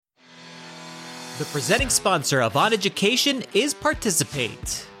The presenting sponsor of On Education is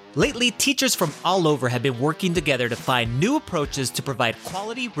Participate. Lately, teachers from all over have been working together to find new approaches to provide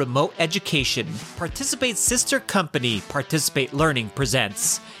quality remote education. Participate's sister company, Participate Learning,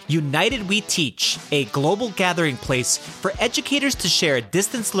 presents United We Teach, a global gathering place for educators to share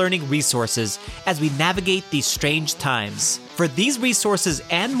distance learning resources as we navigate these strange times. For these resources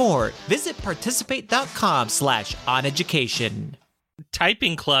and more, visit participate.com/oneducation.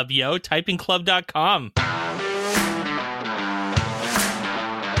 Typing Club, yo, typingclub.com.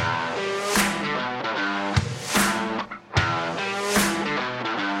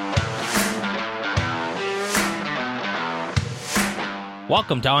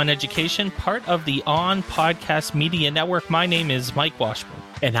 Welcome to On Education, part of the On Podcast Media Network. My name is Mike Washburn.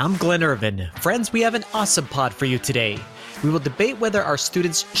 And I'm Glenn Irvin. Friends, we have an awesome pod for you today. We will debate whether our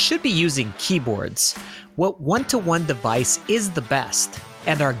students should be using keyboards, what one-to-one device is the best,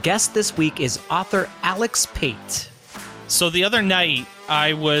 and our guest this week is author Alex Pate. So the other night,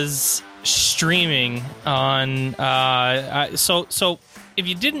 I was streaming on... So if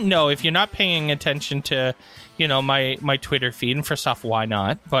you didn't know, if you're not paying attention to... my Twitter feed, and first off, why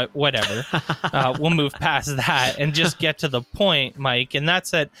not? But whatever. We'll move past that and just get to the point, Mike. And that's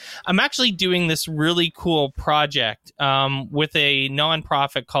that I'm actually doing this really cool project with a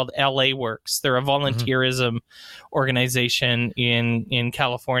nonprofit called LA Works. They're a volunteerism organization in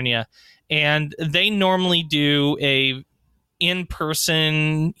California. And they normally do a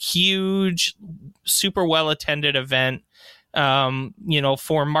in-person, huge, super well-attended event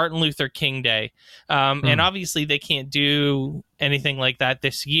for Martin Luther King Day. And obviously they can't do anything like that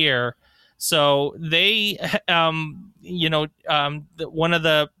this year. So they, one of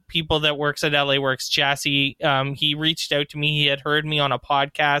the people that works at LA Works, Jassy, he reached out to me. He had heard me on a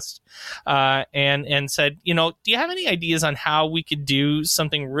podcast and said, do you have any ideas on how we could do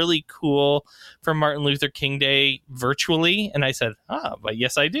something really cool for Martin Luther King Day virtually? And I said, but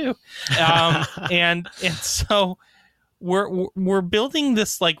yes, I do. And so we're building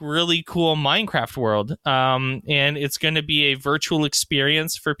this like really cool Minecraft world, and it's going to be a virtual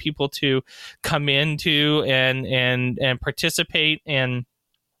experience for people to come into and participate and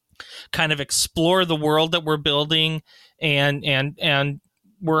kind of explore the world that we're building, and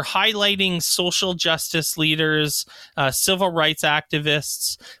we're highlighting social justice leaders, civil rights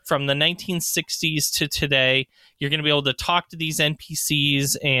activists from the 1960s to today. You're going to be able to talk to these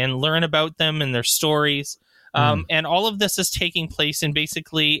NPCs and learn about them and their stories. And all of this is taking place in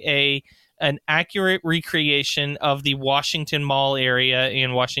basically an accurate recreation of the Washington Mall area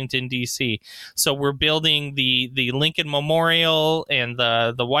in Washington, D.C. So we're building the Lincoln Memorial and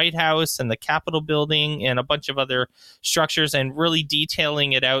the White House and the Capitol building and a bunch of other structures and really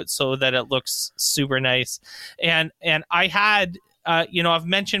detailing it out so that it looks super nice. And I had, I've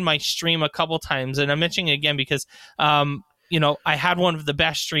mentioned my stream a couple times, and I'm mentioning it again because I had one of the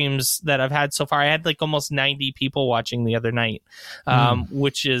best streams that I've had so far. I had like almost 90 people watching the other night,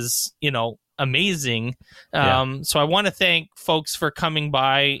 which is, amazing. So I want to thank folks for coming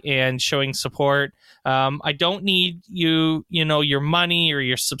by and showing support. I don't need your money or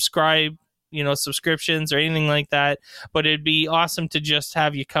your subscriptions or anything like that, but it'd be awesome to just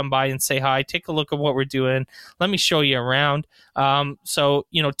have you come by and say hi, take a look at what we're doing. Let me show you around. So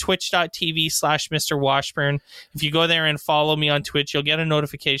twitch.tv/Mr. Washburn. If you go there and follow me on Twitch, you'll get a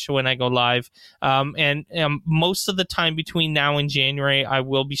notification when I go live. And most of the time between now and January, I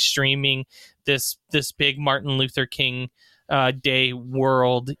will be streaming this big Martin Luther King Day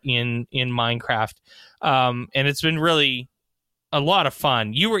world in Minecraft. And it's been really a lot of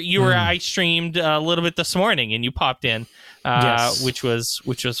fun. I streamed a little bit this morning and you popped in, yes. which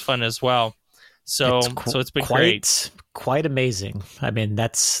was fun as well. So it's been quite amazing. I mean,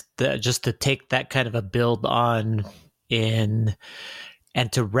 that's just to take that kind of a build on and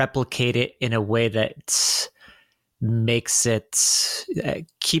to replicate it in a way that makes it,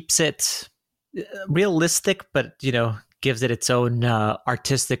 keeps it realistic, but, gives it its own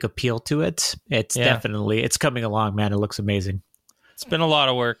artistic appeal to it. It's definitely, it's coming along, man. It looks amazing. It's been a lot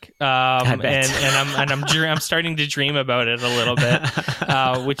of work, and I'm starting to dream about it a little bit,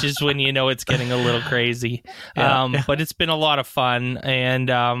 which is when it's getting a little crazy. But it's been a lot of fun, and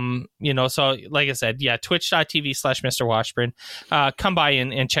so like I said, twitch.tv/Mr. Washburn. Come by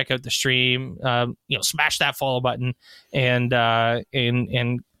and check out the stream. Smash that follow button, and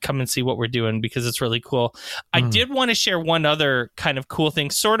come and see what we're doing because it's really cool. I did want to share one other kind of cool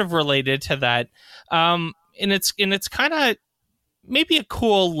thing, sort of related to that, and it's kind of maybe a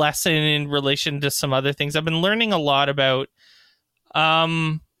cool lesson in relation to some other things. I've been learning a lot about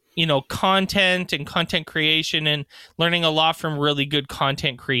content and content creation, and learning a lot from really good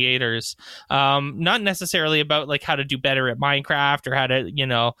content creators. Not necessarily about like how to do better at Minecraft or how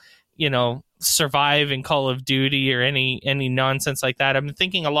to, survive in Call of Duty or any nonsense like that. I'm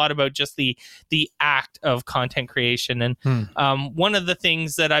thinking a lot about just the act of content creation. And one of the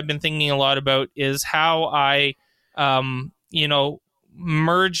things that I've been thinking a lot about is how I,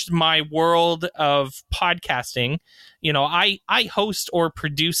 merged my world of podcasting. I host or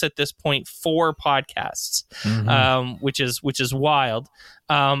produce at this point 4 podcasts, which is wild.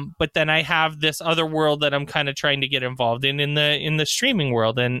 But then I have this other world that I'm kind of trying to get involved in the streaming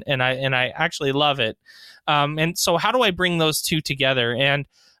world, and I actually love it. And so how do I bring those two together? And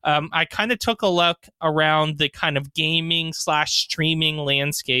I kind of took a look around the kind of gaming / streaming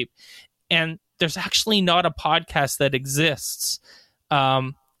landscape, and there's actually not a podcast that exists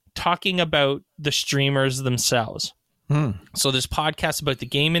talking about the streamers themselves. So there's podcasts about the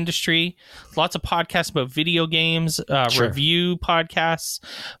game industry, lots of podcasts about video games, review podcasts,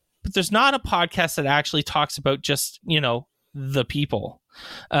 but there's not a podcast that actually talks about just, the people.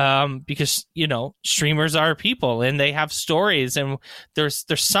 Because streamers are people and they have stories, and there's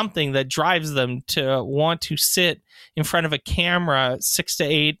something that drives them to want to sit in front of a camera 6 to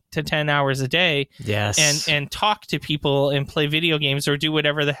 8 to 10 hours a day, and talk to people and play video games or do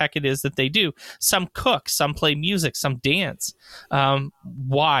whatever the heck it is that they do. Some cook, some play music, some dance.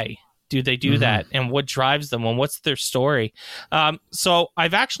 Why do they do that, and what drives them, and what's their story? So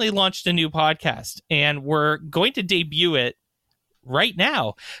I've actually launched a new podcast, and we're going to debut it right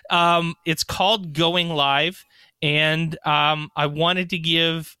now. It's called Going Live, and I wanted to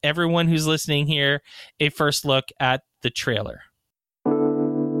give everyone who's listening here a first look at the trailer.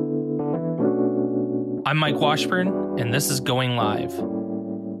 I'm Mike Washburn, and this is Going Live.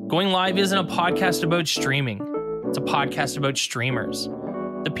 Going Live isn't a podcast about streaming. It's a podcast about streamers,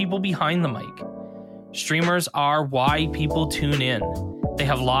 the people behind the mic. Streamers are why people tune in. They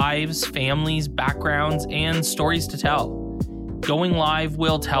have lives, families, backgrounds, and stories to tell. Going Live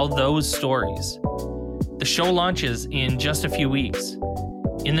will tell those stories. The show launches in just a few weeks.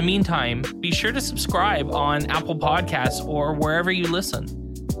 In the meantime, be sure to subscribe on Apple Podcasts or wherever you listen.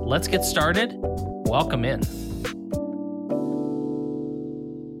 Let's get started. Welcome in.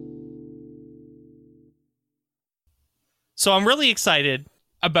 So I'm really excited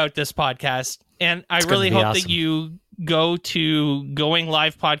about this podcast, and I really hope that you go to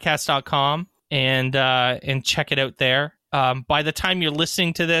goinglivepodcast.com and check it out there. By the time you're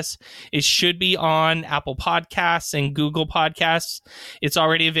listening to this, it should be on Apple Podcasts and Google Podcasts. It's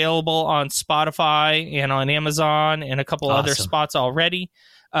already available on Spotify and on Amazon and a couple other spots already.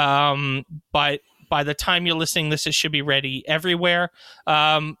 But by the time you're listening to this, it should be ready everywhere.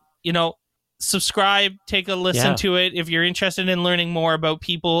 Subscribe, take a listen to it if you're interested in learning more about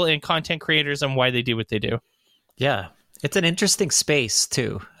people and content creators and why they do what they do. Yeah, it's an interesting space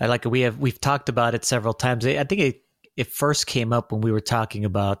too. We've talked about it several times. I think it first came up when we were talking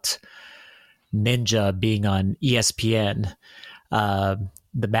about Ninja being on ESPN,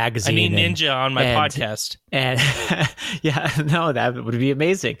 the magazine. I need Ninja on my podcast. And that would be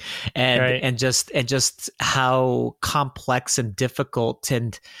amazing. And just how complex and difficult,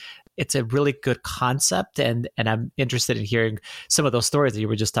 and it's a really good concept. And I'm interested in hearing some of those stories that you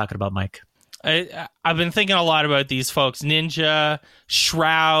were just talking about, Mike. I've been thinking a lot about these folks, Ninja,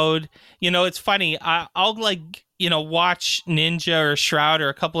 Shroud. It's funny. I'll watch Ninja or Shroud or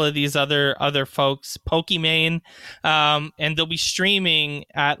a couple of these other folks, Pokimane, and they'll be streaming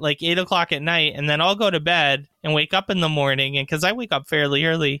at like 8 o'clock at night, and then I'll go to bed and wake up in the morning, and because I wake up fairly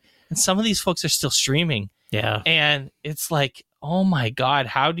early, and some of these folks are still streaming. Yeah, and it's like, oh my God,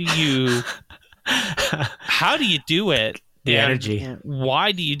 how do you do it? The energy.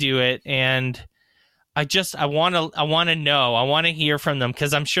 Why do you do it? And I want to know. I want to hear from them,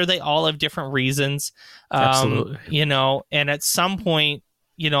 because I'm sure they all have different reasons. Absolutely. And at some point,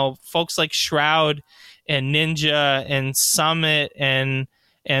 folks like Shroud and Ninja and Summit and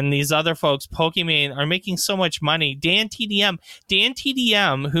these other folks, Pokimane, are making so much money. Dan TDM,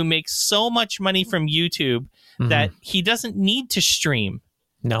 who makes so much money from YouTube that he doesn't need to stream.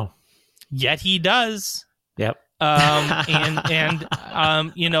 No. Yet he does. Yep. There's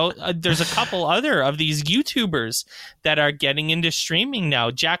a couple other of these YouTubers that are getting into streaming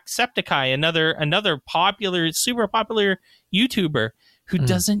now. Jacksepticeye, another popular, super popular YouTuber who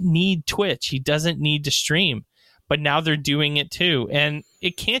doesn't need Twitch. He doesn't need to stream, but now they're doing it too. And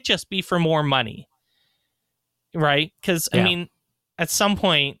it can't just be for more money, right? Because at some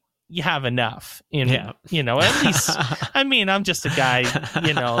point you have enough. At least, I'm just a guy,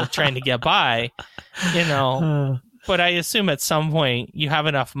 trying to get by. But I assume at some point you have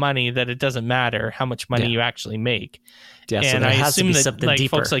enough money that it doesn't matter how much money you actually make. Yeah, and so I assume that like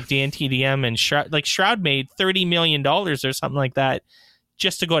deeper. folks like DNTDM and Shroud made $30 million or something like that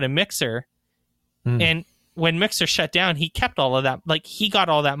just to go to Mixer. And when Mixer shut down, he kept all of that. Like, he got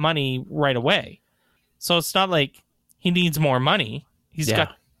all that money right away. So it's not like he needs more money. He's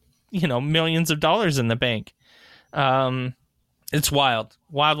got, millions of dollars in the bank. It's wild.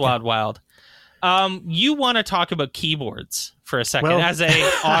 Wild. You want to talk about keyboards for a second as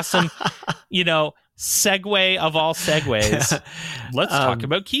a awesome, segue of all segues. Let's talk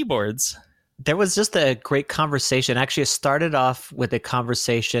about keyboards. There was just a great conversation. Actually, it started off with a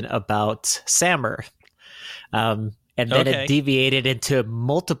conversation about Sammer. And then it deviated into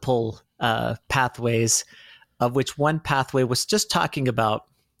multiple pathways, of which one pathway was just talking about,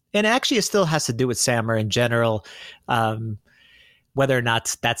 and actually it still has to do with Sammer in general, whether or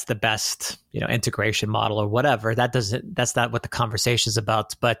not that's the best, integration model or whatever. That's not what the conversation is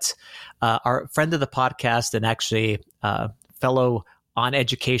about. But our friend of the podcast and actually fellow On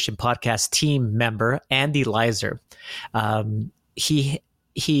Education podcast team member, Andy Leiser,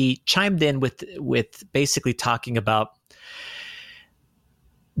 he chimed in with basically talking about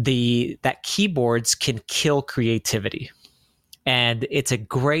that keyboards can kill creativity. And it's a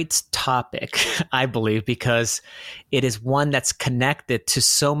great topic, I believe, because it is one that's connected to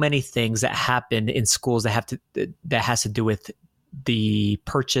so many things that happen in schools that has to do with the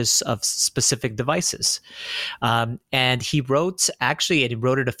purchase of specific devices. And he wrote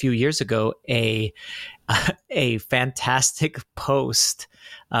it a few years ago, a fantastic post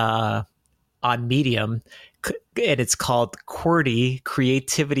on Medium, and it's called QWERTY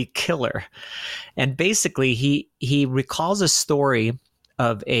Creativity Killer. And basically he recalls a story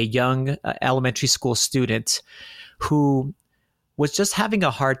of a young elementary school student who was just having a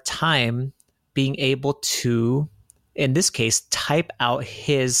hard time being able to, in this case, type out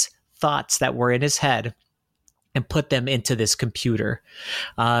his thoughts that were in his head and put them into this computer.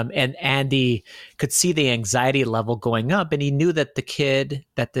 And Andy could see the anxiety level going up, and he knew that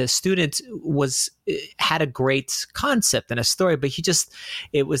the student had a great concept and a story, but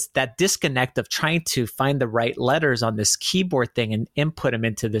it was that disconnect of trying to find the right letters on this keyboard thing and input them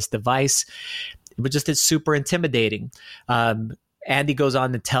into this device. It's super intimidating. Andy goes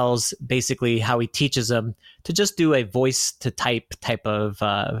on and tells basically how he teaches them to just do a voice to type of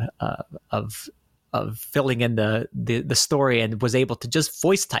filling in the story, and was able to just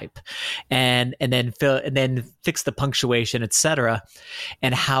voice type and then fix the punctuation, etc.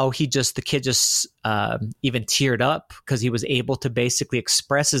 And how the kid just even teared up because he was able to basically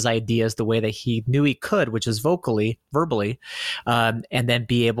express his ideas the way that he knew he could, which is verbally, and then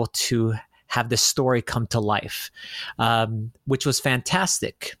be able to have the story come to life, which was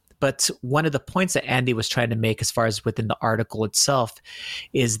fantastic. But one of the points that Andy was trying to make, as far as within the article itself,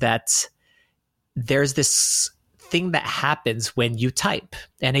 is that there's this thing that happens when you type.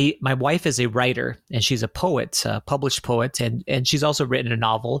 And my wife is a writer, and she's a poet, a published poet, and she's also written a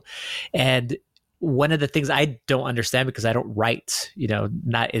novel. And one of the things I don't understand, because I don't write,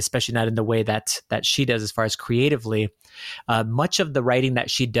 especially not in the way that she does as far as creatively, much of the writing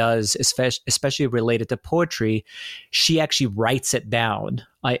that she does, especially related to poetry, she actually writes it down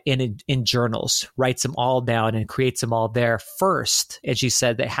in journals, writes them all down and creates them all there first. And she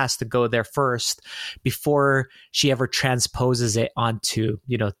said that it has to go there first before she ever transposes it onto,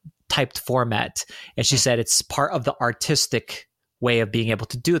 typed format. And she said it's part of the artistic way of being able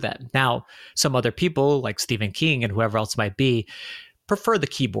to do that. Now, some other people like Stephen King and whoever else might be prefer the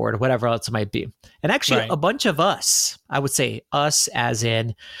keyboard or whatever else it might be. And actually, a bunch of us, I would say us as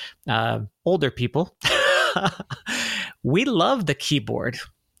in older people, we love the keyboard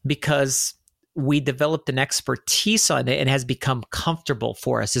because we developed an expertise on it and it has become comfortable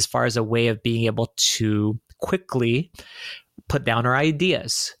for us as far as a way of being able to quickly put down our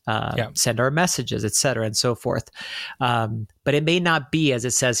ideas, send our messages, et cetera, and so forth. But it may not be, as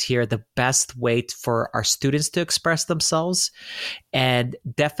it says here, the best way for our students to express themselves, and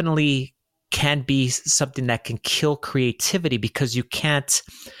definitely can be something that can kill creativity because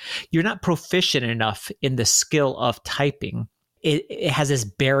you're not proficient enough in the skill of typing. It has this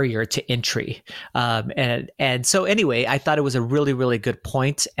barrier to entry. And so anyway, I thought it was a really, really good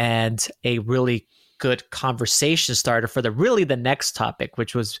point and a really good conversation starter for the next topic,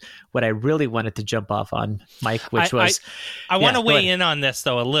 which was what I really wanted to jump off on, Mike, which I want to weigh in on this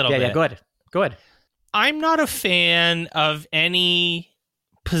though a little bit. Yeah, go ahead. I'm not a fan of any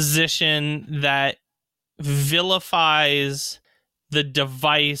position that vilifies the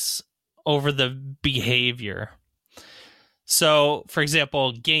device over the behavior. So, for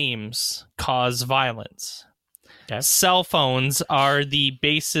example, games cause violence. Okay. Cell phones are the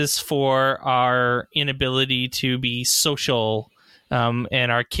basis for our inability to be social, and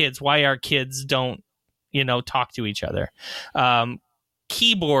why our kids don't, talk to each other.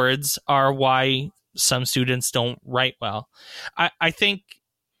 Keyboards are why some students don't write well. I think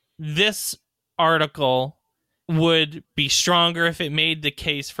this article would be stronger if it made the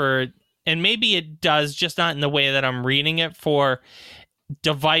case for, and maybe it does, just not in the way that I'm reading it, for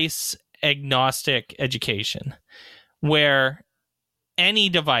device agnostic education, where any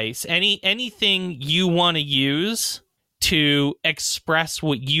device, anything you want to use to express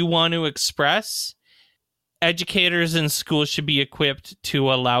what you want to express, educators in schools should be equipped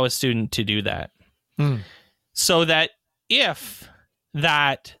to allow a student to do that. So that if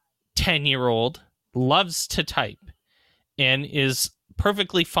that 10-year-old loves to type and is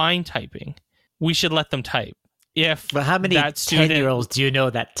perfectly fine typing, we should let them type. But how many that student, 10-year-olds do you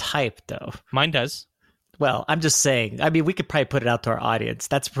know that type, though? Mine does. Well, I'm just saying. I mean, we could probably put it out to our audience.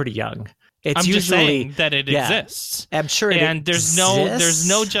 That's pretty young. I'm just saying that it exists. I'm sure there's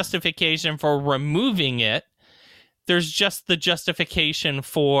no justification for removing it. There's just the justification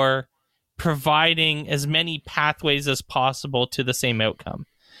for providing as many pathways as possible to the same outcome.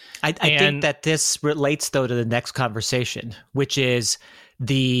 I think that this relates, though, to the next conversation, which is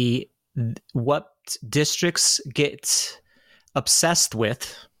what districts get obsessed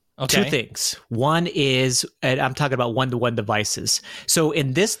with. Okay. Two things. One is, and I'm talking about one-to-one devices. So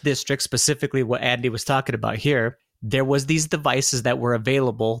in this district, specifically what Andy was talking about here, there was these devices that were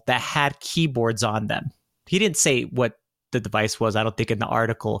available that had keyboards on them. He didn't say what the device was, I don't think, in the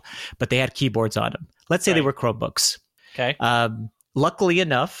article, but they had keyboards on them. Let's say they were Chromebooks. Okay. Luckily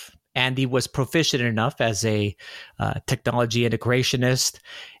enough, Andy was proficient enough as a technology integrationist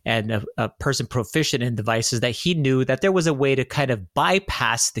and a person proficient in devices that he knew that there was a way to kind of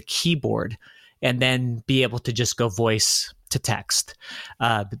bypass the keyboard and then be able to just go voice to text.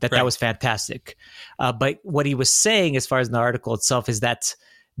 That was fantastic. But what he was saying, as far as the article itself, is that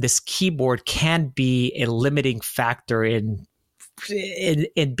this keyboard can be a limiting factor in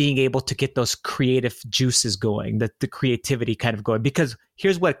being able to get those creative juices going, the creativity kind of going. Because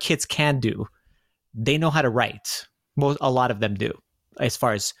here's what kids can do. They know how to write. A lot of them do, as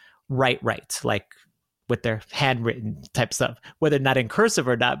far as write, like with their handwritten type stuff, whether not in cursive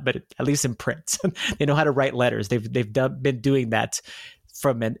or not, but at least in print. They know how to write letters. They've been doing that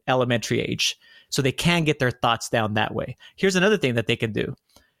from an elementary age. So they can get their thoughts down that way. Here's another thing that they can do.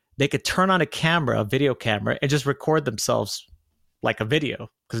 They could turn on a video camera, and just record themselves like a video,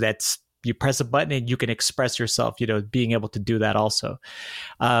 because you press a button and you can express yourself, being able to do that also.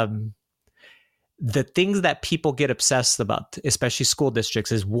 The things that people get obsessed about, especially school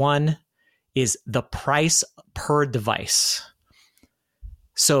districts, is the price per device.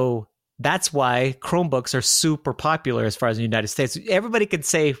 So that's why Chromebooks are super popular as far as the United States. Everybody can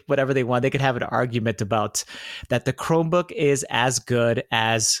say whatever they want. They could have an argument about that the Chromebook is as good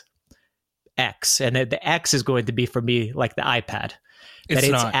as X, and the X is going to be, for me, like the iPad.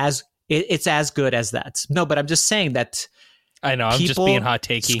 It's as good as that. No, but I'm just saying that. I know. I'm just being hot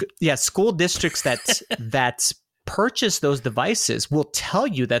takey. School districts that purchase those devices will tell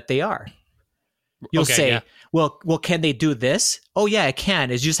you that they are. You'll say, well, can they do this? Oh yeah, it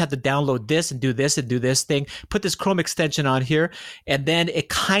can. Is you just have to download this and do this thing. Put this Chrome extension on here, and then it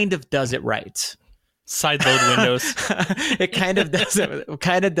kind of does it right. Sideload Windows. It kind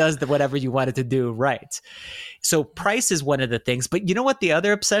of does whatever you want it to do right. So price is one of the things. But you know what the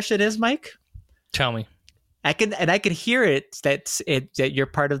other obsession is, Mike? Tell me. I can hear it that you're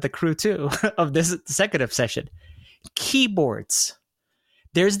part of the crew too of this second obsession. Keyboards.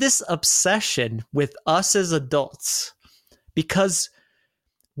 There's this obsession with us as adults because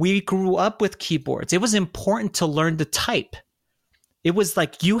we grew up with keyboards. It was important to learn to type. It was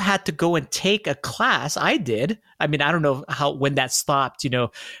like you had to go and take a class. I did. I mean, I don't know when that stopped.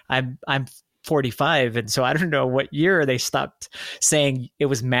 I'm 45, and so I don't know what year they stopped saying it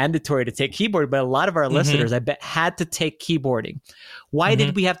was mandatory to take keyboard. But a lot of our listeners, I bet, had to take keyboarding. Why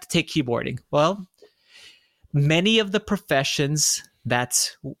did we have to take keyboarding? Well, many of the professions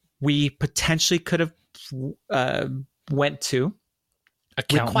that we potentially could have went to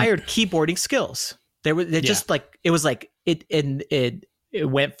required keyboarding skills. It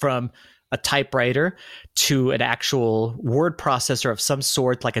went from a typewriter to an actual word processor of some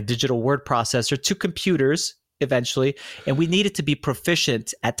sort, like a digital word processor, to computers eventually. And we needed to be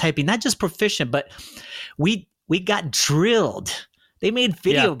proficient at typing, not just proficient, but we got drilled. They made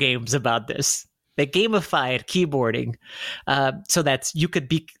video games about this. They gamified keyboarding so that you could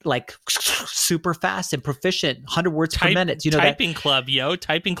be like super fast and proficient, 100 words per minute. Typing Club,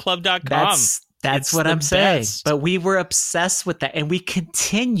 typingclub.com. That's It's what the I'm saying. best. But we were obsessed with that, and we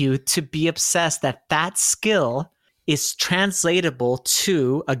continue to be obsessed that that skill is translatable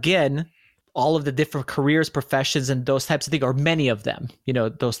to, again, all of the different careers, professions, and those types of things, or many of them,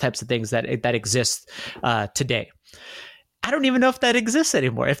 those types of things that exist today. I don't even know if that exists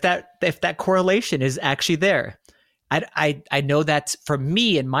anymore, if that correlation is actually there. I know that for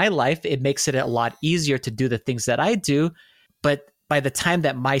me in my life, it makes it a lot easier to do the things that I do. But by the time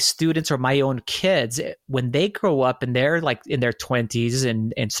that my students or my own kids, when they grow up and they're like in their 20s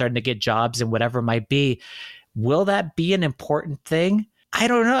and starting to get jobs and whatever it might be, will that be an important thing? I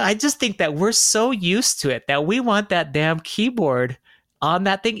don't know. I just think that we're so used to it that we want that damn keyboard on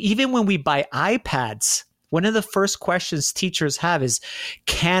that thing. Even when we buy iPads, one of the first questions teachers have is,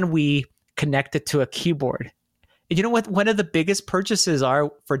 can we connect it to a keyboard? And you know what one of the biggest purchases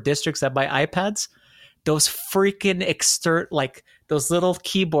are for districts that buy iPads? Those freaking like those little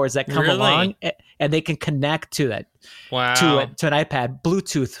keyboards that come along and they can connect to that. Wow. to an iPad,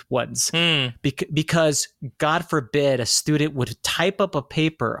 Bluetooth ones. Because God forbid a student would type up a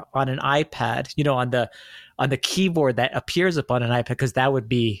paper on an iPad, on the keyboard that appears upon an iPad, because that would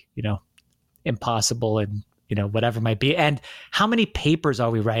be, impossible and, whatever it might be. And how many papers are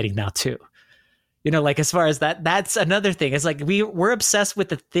we writing now too? Like as far as that's another thing. It's like we're obsessed with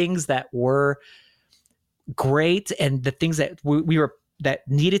the things that were great and the things that we were that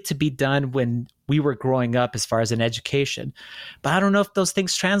needed to be done when we were growing up as far as an education. But I don't know if those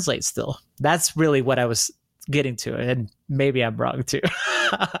things translate still. That's really what I was getting to. And maybe I'm wrong too.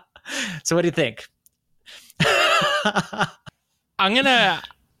 So what do you think? I'm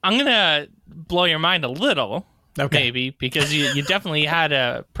gonna blow your mind a little, maybe, because you definitely had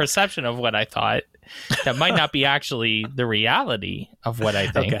a perception of what I thought that might not be actually the reality of what I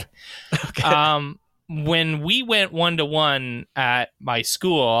think. Okay. When we went 1-to-1 at my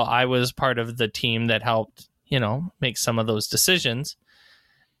school, I was part of the team that helped, make some of those decisions.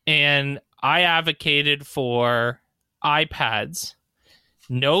 And I advocated for iPads,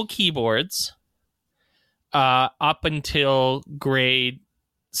 no keyboards, up until grade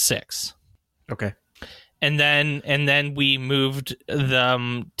 6. Okay. And then we moved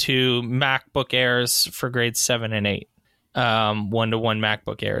them to MacBook Airs for grades 7 and 8. 1-to-1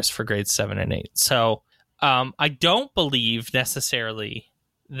 MacBook Airs for grades 7 and 8. So I don't believe necessarily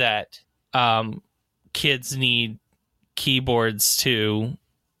that kids need keyboards to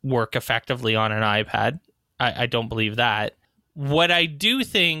work effectively on an iPad. I don't believe that. What I do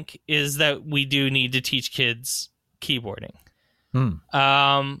think is that we do need to teach kids keyboarding.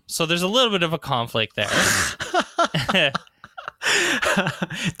 So there's a little bit of a conflict there.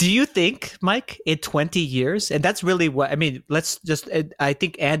 Do you think, Mike, in 20 years, and that's really what, I mean, I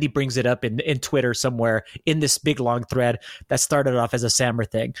think Andy brings it up in Twitter somewhere in this big long thread that started off as a Sammer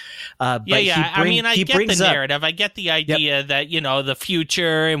thing. I get the narrative. I get the idea that, the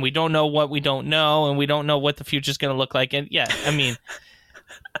future, and we don't know what we don't know, and we don't know what the future is going to look like. And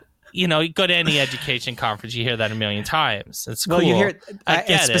you go to any education conference, you hear that a million times. It's cool. Well, you hear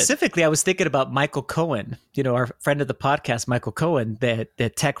specifically. I was thinking about Michael Cohen, our friend of the podcast, Michael Cohen, the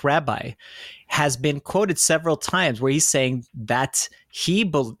tech rabbi, has been quoted several times where he's saying that he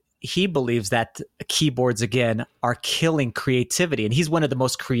believes that keyboards, again, are killing creativity. And he's one of the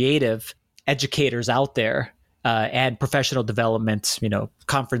most creative educators out there, and professional development,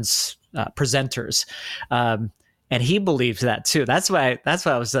 conference presenters. And he believes that too. That's why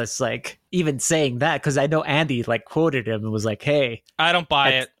I was just like even saying that, because I know Andy like quoted him and was like, "Hey, I don't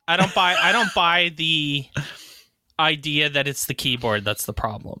buy it. I don't buy the idea that it's the keyboard that's the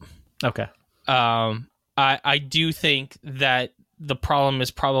problem." Okay. I do think that the problem is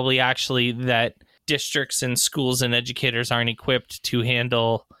probably actually that districts and schools and educators aren't equipped to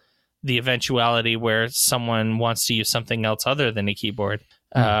handle the eventuality where someone wants to use something else other than a keyboard,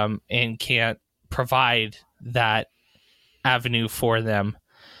 and can't provide that avenue for them.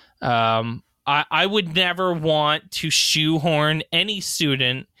 I would never want to shoehorn any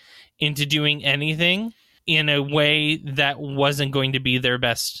student into doing anything in a way that wasn't going to be their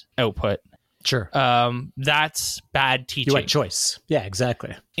best output. Sure. That's bad teaching. You want choice. Yeah,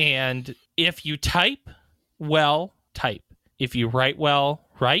 exactly. And if you type well, type. If you write well,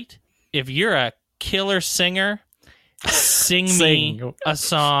 write. If you're a killer singer, sing me a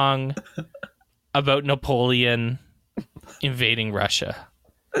song about Napoleon invading Russia.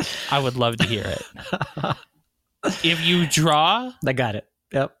 I would love to hear it. If you draw, I got it.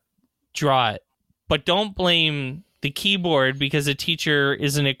 Yep. Draw it. But don't blame the keyboard because a teacher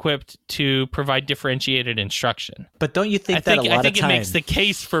isn't equipped to provide differentiated instruction. But don't you think I think it makes the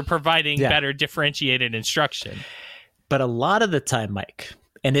case for providing better differentiated instruction. But a lot of the time, Mike,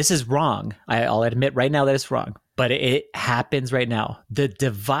 and this is wrong. I'll admit right now that it's wrong, but it happens right now. The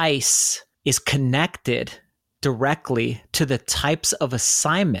device is connected directly to the types of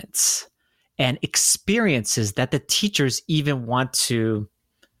assignments and experiences that the teachers even want to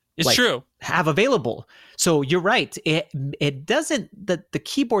true. have available. So you're right. It doesn't, the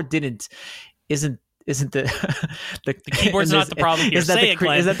keyboard isn't the keyboard's not the problem here. Is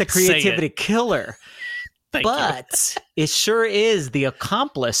that the creativity killer? But it sure is the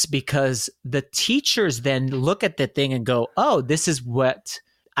accomplice, because the teachers then look at the thing and go, oh, this is what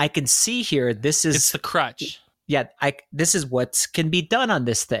I can see here. It's the crutch. Yeah, this is what can be done on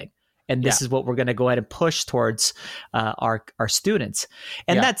this thing. And this is what we're going to go ahead and push towards our students.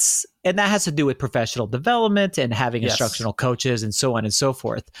 And that has to do with professional development and having instructional coaches and so on and so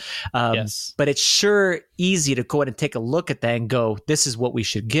forth. But it's sure easy to go ahead and take a look at that and go, this is what we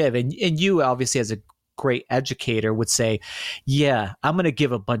should give. And you obviously, as a great educator, would say, yeah, I'm going to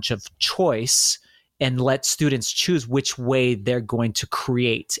give a bunch of choice and let students choose which way they're going to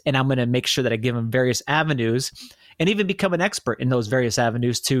create. And I'm going to make sure that I give them various avenues and even become an expert in those various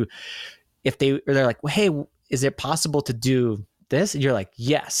avenues to, if they're like, well, hey, is it possible to do this? And you're like,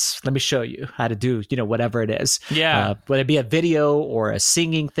 yes, let me show you how to do, whatever it is. Yeah. Whether it be a video or a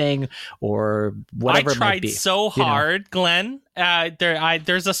singing thing or whatever it might be. I tried so hard, Glenn.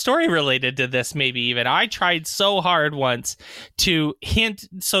 There's a story related to this, maybe even. I tried so hard once to hint.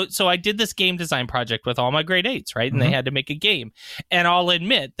 So I did this game design project with all my grade 8s, right? And they had to make a game. And I'll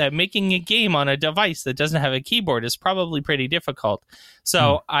admit that making a game on a device that doesn't have a keyboard is probably pretty difficult.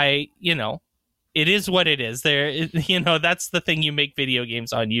 So it is what it is. That's the thing you make video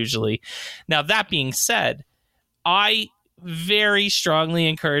games on usually. Now, that being said, I very strongly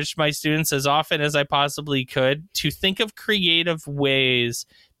encouraged my students, as often as I possibly could, to think of creative ways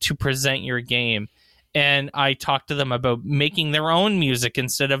to present your game. And I talked to them about making their own music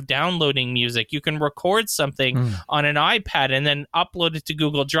instead of downloading music. You can record something on an iPad and then upload it to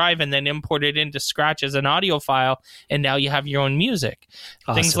Google Drive and then import it into Scratch as an audio file. And now you have your own music.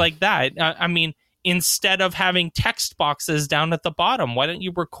 Awesome. Things like that. Instead of having text boxes down at the bottom, why don't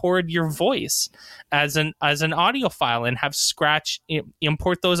you record your voice as an audio file and have Scratch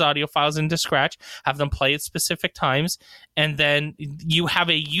import those audio files into Scratch, have them play at specific times, and then you have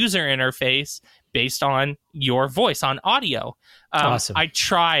a user interface based on your voice on audio. Awesome. I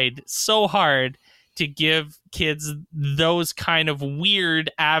tried so hard to give kids those kind of weird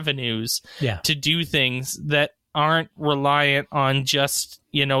avenues to do things that aren't reliant on just,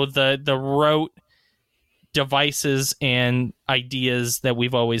 the rote devices and ideas that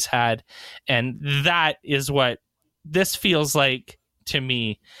we've always had. And that is what this feels like to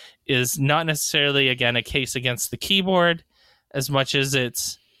me, is not necessarily, again, a case against the keyboard as much as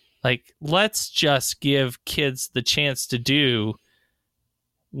it's like, let's just give kids the chance to do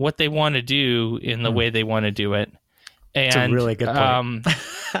what they want to do in the way they want to do it. And that's a really good point.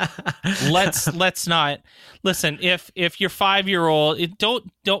 let's not listen. If your 5-year-old,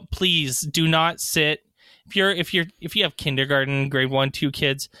 don't please do not sit. If you have kindergarten, grade 1, 2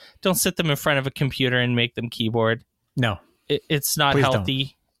 kids, don't sit them in front of a computer and make them keyboard. No, it's not please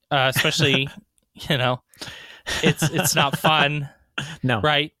healthy. Especially, it's not fun. No,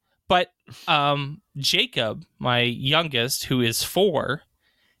 right? But Jacob, my youngest, who is 4,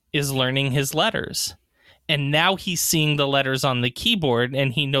 is learning his letters. And now he's seeing the letters on the keyboard,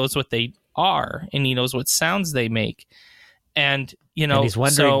 and he knows what they are, and he knows what sounds they make. And, and he's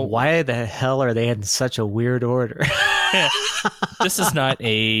wondering, why the hell are they in such a weird order? This is not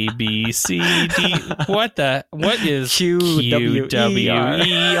A, B, C, D. What is Q, W, E,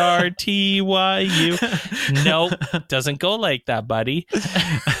 R, T, Y, U? Nope, doesn't go like that, buddy.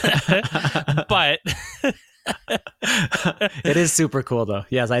 But it is super cool, though.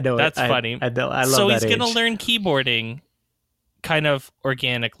 Yes, I know. That's funny. I love so that. He's going to learn keyboarding kind of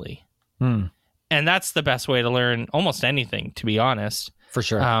organically. And that's the best way to learn almost anything, to be honest. For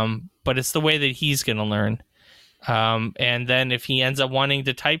sure. But it's the way that he's going to learn. And then if he ends up wanting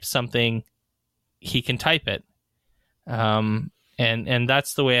to type something, he can type it. And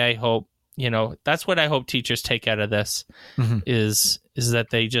that's the way I hope, that's what I hope teachers take out of this, is that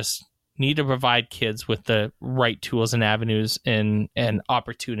they just need to provide kids with the right tools and avenues and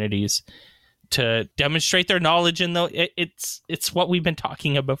opportunities to demonstrate their knowledge. And it's what we've been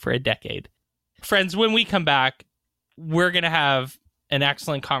talking about for a decade. Friends, when we come back, we're going to have an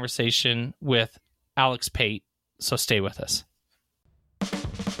excellent conversation with Alex Pate, so stay with us.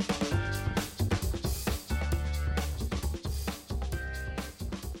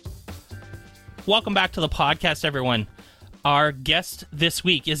 Welcome back to the podcast, everyone. Our guest this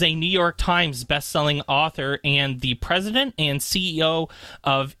week is a New York Times bestselling author and the president and CEO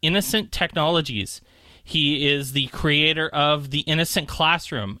of Innocent Technologies. He is the creator of the Innocent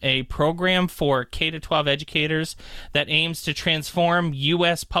Classroom, a program for K-12 educators that aims to transform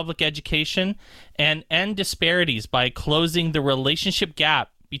U.S. public education and end disparities by closing the relationship gap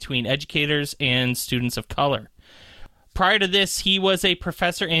between educators and students of color. Prior to this, he was a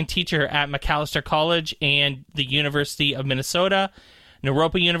professor and teacher at Macalester College and the University of Minnesota,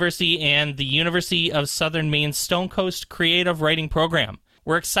 Naropa University, and the University of Southern Maine's Stonecoast Creative Writing Program.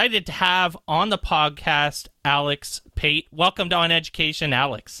 We're excited to have on the podcast Alex Pate. Welcome to On Education,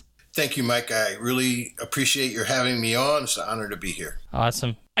 Alex. Thank you, Mike. I really appreciate your having me on. It's an honor to be here.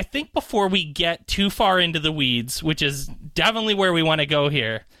 Awesome. I think before we get too far into the weeds, which is definitely where we want to go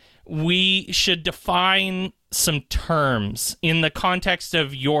here, we should define some terms in the context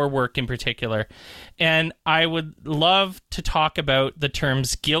of your work in particular. And I would love to talk about the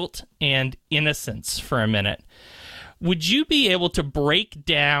terms guilt and innocence for a minute. Would you be able to break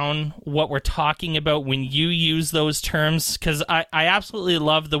down what we're talking about when you use those terms? Because I absolutely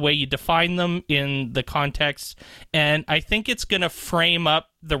love the way you define them in the context, and I think it's going to frame up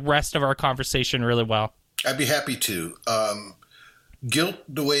the rest of our conversation really well. I'd be happy to. Guilt,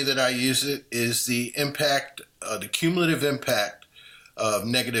 the way that I use it, is the impact, the cumulative impact of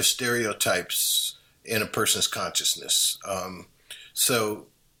negative stereotypes in a person's consciousness. So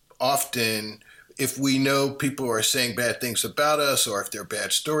often, if we know people are saying bad things about us, or if there are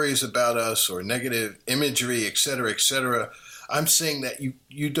bad stories about us, or negative imagery, et cetera, I'm saying that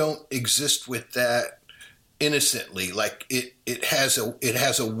you don't exist with that innocently. Like it has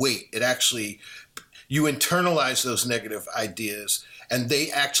a weight. It actually, you internalize those negative ideas, and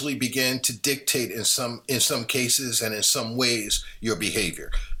they actually begin to dictate in some cases and in some ways your behavior.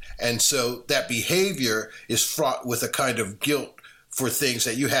 And so that behavior is fraught with a kind of guilt for things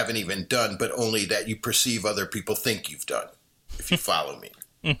that you haven't even done, but only that you perceive other people think you've done, if you follow me.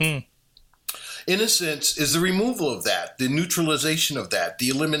 Mm-hmm. Innocence is the removal of that, the neutralization of that, the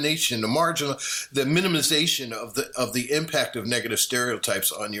elimination, the minimization of the impact of negative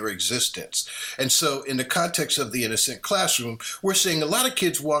stereotypes on your existence. And so in the context of the Innocent Classroom, we're seeing a lot of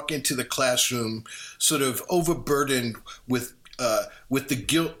kids walk into the classroom sort of overburdened with the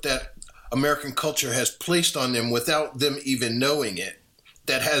guilt that American culture has placed on them without them even knowing it,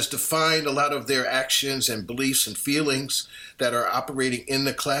 that has defined a lot of their actions and beliefs and feelings that are operating in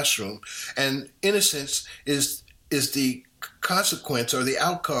the classroom. And innocence is the consequence or the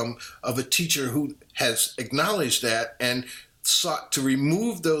outcome of a teacher who has acknowledged that and sought to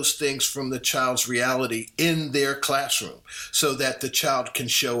remove those things from the child's reality in their classroom so that the child can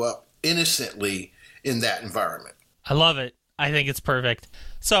show up innocently in that environment. I love it. I think it's perfect.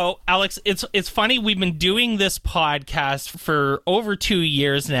 So, Alex, it's funny, we've been doing this podcast for over 2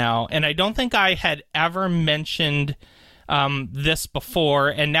 years now, and I don't think I had ever mentioned this before,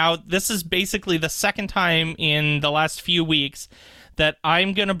 and now this is basically the second time in the last few weeks that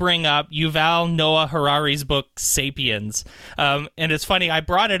I'm going to bring up Yuval Noah Harari's book, Sapiens. And it's funny, I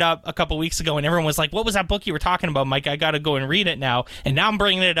brought it up a couple weeks ago, and everyone was like, what was that book you were talking about, Mike? I got to go and read it now. And now I'm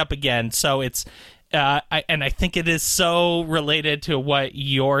bringing it up again, so it's... I think it is so related to what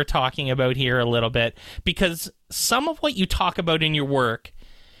you're talking about here a little bit, because some of what you talk about in your work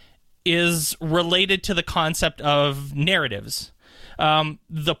is related to the concept of narratives.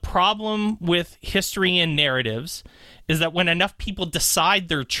 The problem with history and narratives is that when enough people decide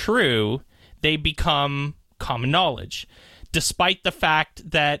they're true, they become common knowledge, despite the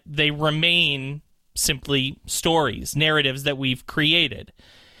fact that they remain simply stories, narratives that we've created.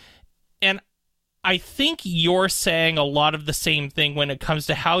 And I think you're saying a lot of the same thing when it comes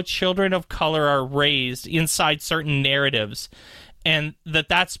to how children of color are raised inside certain narratives, and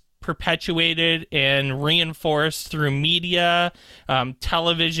that's perpetuated and reinforced through media,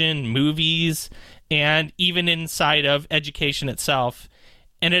 television, movies, and even inside of education itself.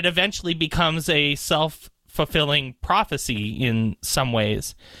 And it eventually becomes a self-fulfilling prophecy in some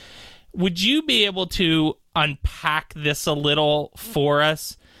ways. Would you be able to unpack this a little for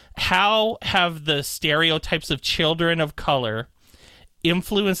us? How have the stereotypes of children of color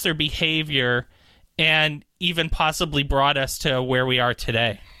influenced their behavior and even possibly brought us to where we are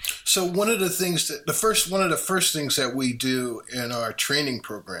today? So one of the first things that we do in our training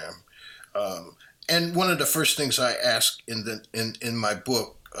program, and one of the first things I ask in my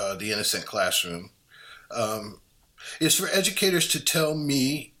book, The Innocent Classroom, is for educators to tell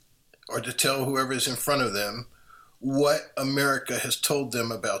me or to tell whoever is in front of them what America has told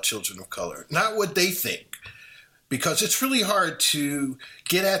them about children of color, not what they think, because it's really hard to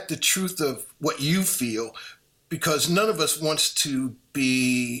get at the truth of what you feel because none of us wants to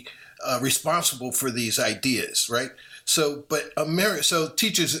be responsible for these ideas, right? So, so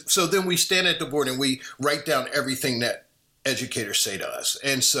teachers, so then we stand at the board and we write down everything that educators say to us.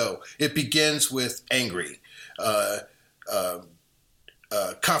 And so it begins with angry,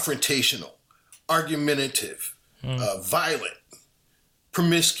 confrontational, argumentative, violent,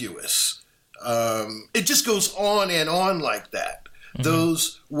 promiscuous. It just goes on and on like that,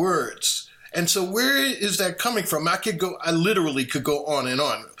 those words. And so where is that coming from? I literally could go on and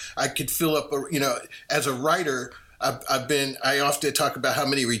on. I could fill up, as a writer, I often talk about how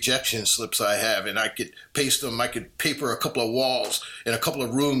many rejection slips I have, and I could paste them. I could paper a couple of walls in a couple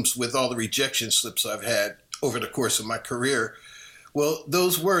of rooms with all the rejection slips I've had over the course of my career. Well,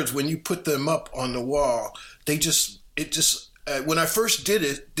 those words, when you put them up on the wall, when I first did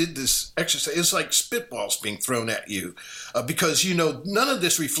this exercise, it's like spitballs being thrown at you because, none of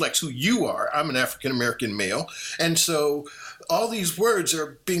this reflects who you are. I'm an African-American male. And so all these words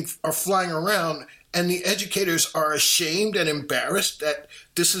are flying around, and the educators are ashamed and embarrassed that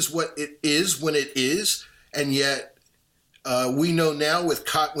this is what it is when it is. And yet we know now with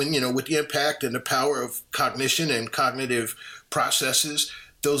the impact and the power of cognition and cognitive processes,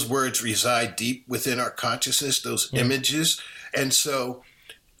 those words reside deep within our consciousness, those images. And so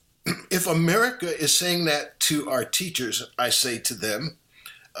if America is saying that to our teachers, I say to them,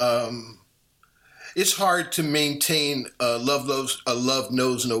 it's hard to maintain a love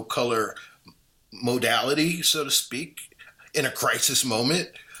knows no color modality, so to speak, in a crisis moment.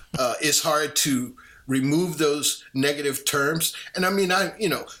 It's hard to remove those negative terms. And I mean,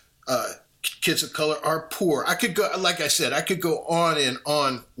 kids of color are poor. I could go, like I said, I could go on and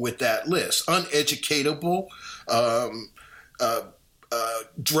on with that list. Uneducatable,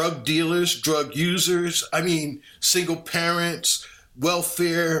 drug dealers, drug users, single parents,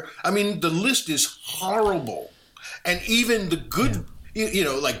 welfare. The list is horrible. And even the good,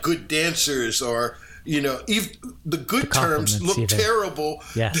 like good dancers or, even the good terms look terrible.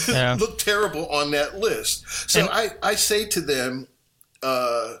 Yes. Look terrible on that list. So I say to them,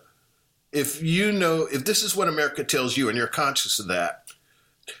 if this is what America tells you and you're conscious of that,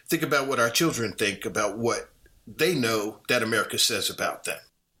 think about what our children think about what they know that America says about them.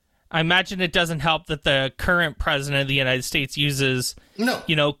 I imagine it doesn't help that the current president of the United States uses,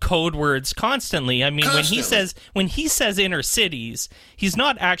 code words constantly. Constantly. when he says inner cities, he's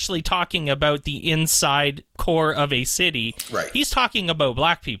not actually talking about the inside core of a city. Right. He's talking about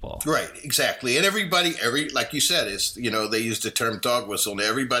black people. Right, exactly. And like you said, it's, they use the term dog whistle, and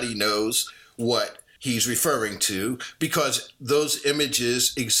everybody knows what he's referring to because those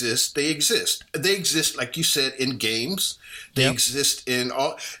images exist. They exist, like you said, in games. They exist in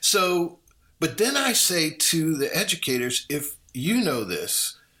all. So, but then I say to the educators, if you know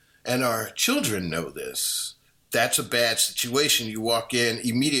this and our children know this, that's a bad situation. You walk in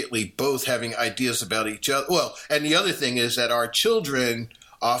immediately both having ideas about each other. Well, and the other thing is that our children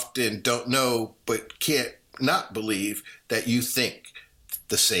often don't know but can't not believe that you think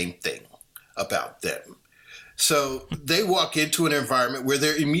the same thing about them. So they walk into an environment where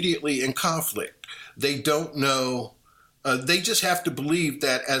they're immediately in conflict. They don't know. They just have to believe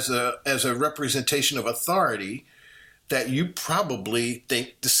that as a representation of authority, that you probably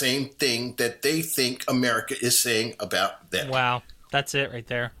think the same thing that they think America is saying about them. Wow, that's it right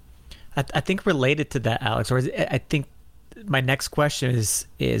there. I think related to that, Alex, I think my next question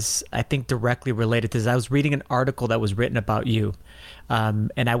is I think directly related to this. I was reading an article that was written about you,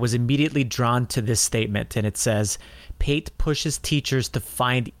 and I was immediately drawn to this statement, and it says, Pate pushes teachers to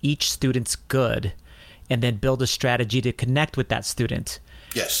find each student's good and then build a strategy to connect with that student.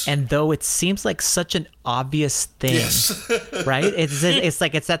 Yes. And though it seems like such an obvious thing, yes. right? It's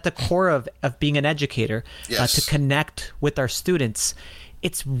like it's at the core of being an educator, yes. To connect with our students.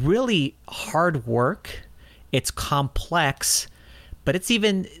 It's really hard work. It's complex, but it's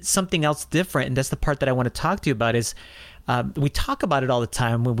even something else different. And that's the part that I want to talk to you about is we talk about it all the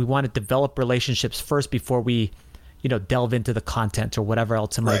time when we want to develop relationships first before we, delve into the content or whatever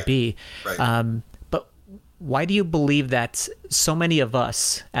else it might be. Right. But why do you believe that so many of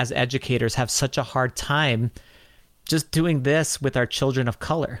us as educators have such a hard time just doing this with our children of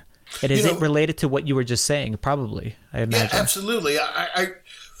color? And is it related to what you were just saying? Probably, I imagine. Yeah, absolutely. I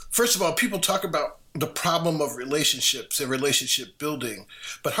first of all, people talk about the problem of relationships and relationship building,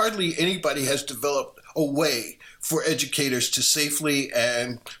 but hardly anybody has developed a way for educators to safely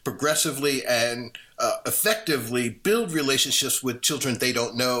and progressively and effectively build relationships with children they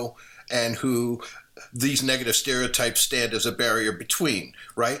don't know and who these negative stereotypes stand as a barrier between,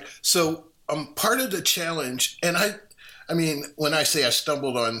 right? So part of the challenge, and I mean, when I say I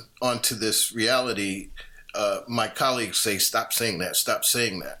stumbled onto this reality, my colleagues say, stop saying that, stop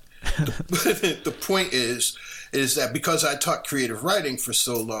saying that. The point is that because I taught creative writing for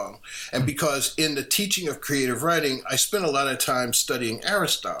so long, and because in the teaching of creative writing, I spent a lot of time studying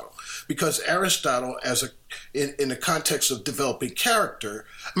Aristotle, because Aristotle, in the context of developing character,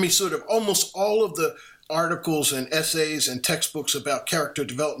 I mean, sort of almost all of the articles and essays and textbooks about character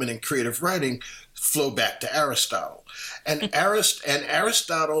development and creative writing flow back to Aristotle. And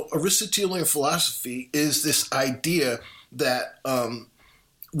Aristotelian philosophy is this idea that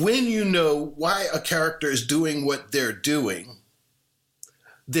when you know why a character is doing what they're doing,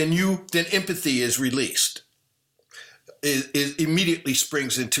 then empathy is released. It immediately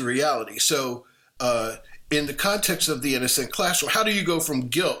springs into reality. So in the context of the innocent classroom, how do you go from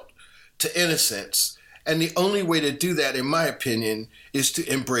guilt to innocence? And the only way to do that, in my opinion, is to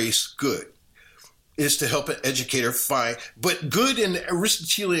embrace good, is to help an educator find. But good in the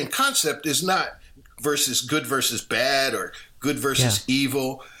Aristotelian concept is not good versus bad or good versus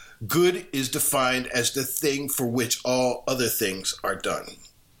evil. Good is defined as the thing for which all other things are done.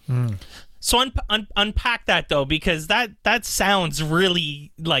 So unpack that, though, because that sounds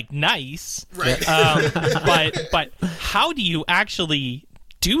really like nice, right? But how do you actually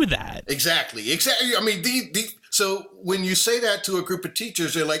do that? Exactly. I mean, so when you say that to a group of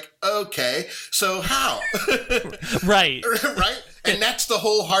teachers, they're like, okay, so how? Right. Right? And that's the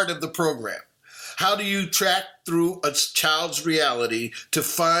whole heart of the program. How do you track through a child's reality to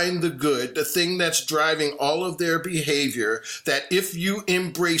find the good, the thing that's driving all of their behavior, that if you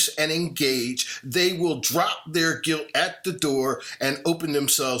embrace and engage, they will drop their guilt at the door and open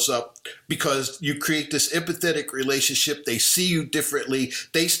themselves up because you create this empathetic relationship. They see you differently.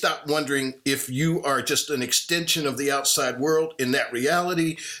 They stop wondering if you are just an extension of the outside world in that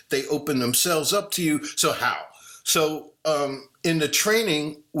reality. They open themselves up to you. So how? So in the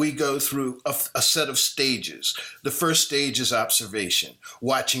training, we go through a set of stages. The first stage is observation,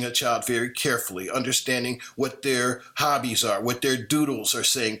 watching a child very carefully, understanding what their hobbies are, what their doodles are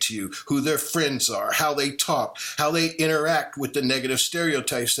saying to you, who their friends are, how they talk, how they interact with the negative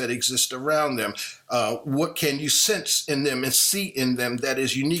stereotypes that exist around them. What can you sense in them and see in them that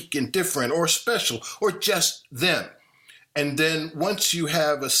is unique and different or special or just them? And then once you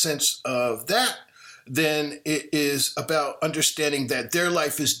have a sense of that, then it is about understanding that their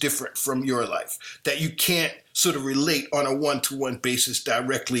life is different from your life, that you can't sort of relate on a one-to-one basis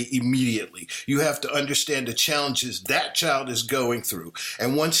directly immediately. You have to understand the challenges that child is going through.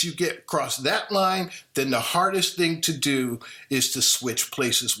 And once you get across that line, then the hardest thing to do is to switch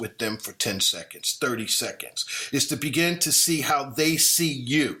places with them for 10 seconds, 30 seconds, is to begin to see how they see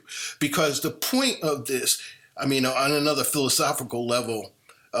you. Because the point of this, I mean, on another philosophical level,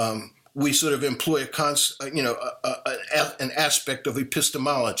 we sort of employ an aspect of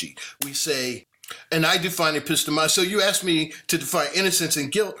epistemology. We say, and I define epistemology. So you asked me to define innocence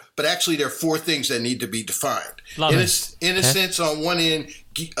and guilt, but actually there are four things that need to be defined. Innocence on one end,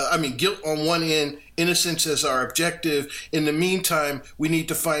 guilt on one end, innocence as our objective. In the meantime, we need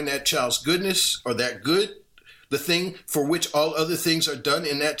to find that child's goodness or that good, the thing for which all other things are done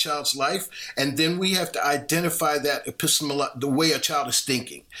in that child's life. And then we have to identify that the way a child is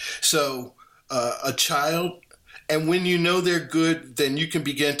thinking. So a child, and when you know they're good, then you can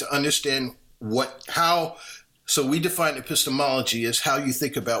begin to understand so we define epistemology as how you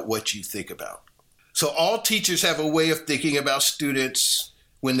think about what you think about. So all teachers have a way of thinking about students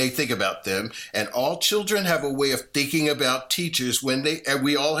when they think about them, and all children have a way of thinking about teachers and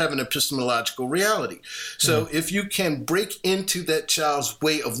we all have an epistemological reality. So if you can break into that child's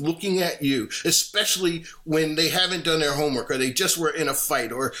way of looking at you, especially when they haven't done their homework or they just were in a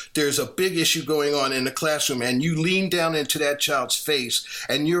fight or there's a big issue going on in the classroom, and you lean down into that child's face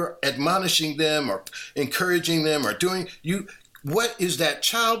and you're admonishing them or encouraging them or what is that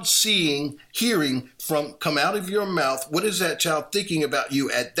child seeing, hearing come out of your mouth? What is that child thinking about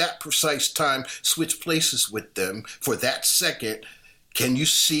you at that precise time? Switch places with them for that second. Can you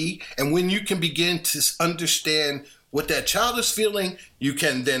see? And when you can begin to understand what that child is feeling, you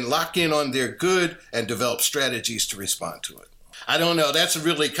can then lock in on their good and develop strategies to respond to it. I don't know. That's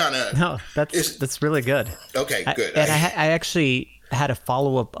really kind of... No, that's really good. Okay, good. I actually had a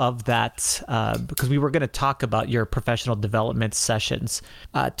follow-up of that because we were going to talk about your professional development sessions.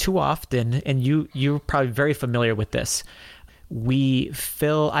 Too often, and you're probably very familiar with this,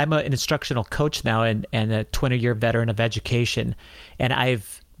 I'm an instructional coach now and a 20-year veteran of education, and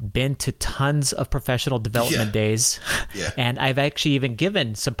I've been to tons of professional development days, and I've actually even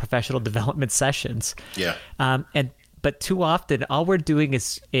given some professional development sessions. But too often, all we're doing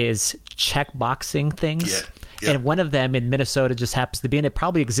is check boxing things. Yep. And one of them in Minnesota just happens to be, and it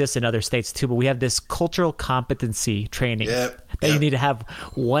probably exists in other states too, but we have this cultural competency training that you need to have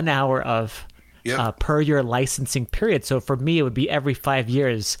 1 hour of per your licensing period. So for me, it would be every 5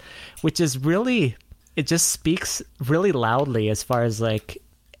 years, which is really, it just speaks really loudly as far as like,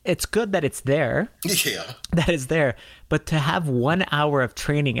 it's good that it's there. Yeah. That it's there. But to have 1 hour of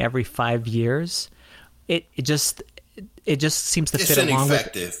training every 5 years, it just seems to fit along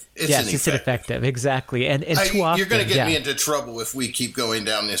with. It's ineffective. Exactly. And too often. You're going to get me into trouble if we keep going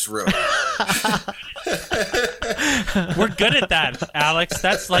down this road. We're good at that, Alex.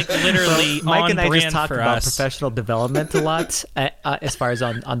 That's like literally so Mike on and I brand just talk for about us. Professional development a lot as far as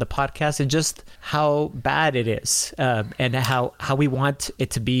on the podcast, and just how bad it is, and how we want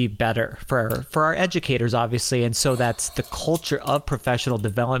it to be better for our educators, obviously. And so that's the culture of professional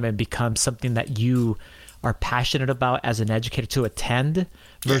development becomes something that you are passionate about as an educator to attend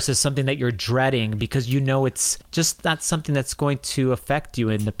versus something that you're dreading because you know it's just not something that's going to affect you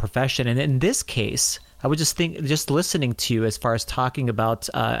in the profession. And in this case, I would just think, just listening to you as far as talking about,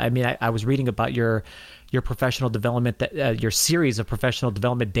 I was reading about your professional development, your series of professional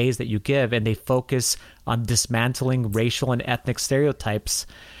development days that you give, and they focus on dismantling racial and ethnic stereotypes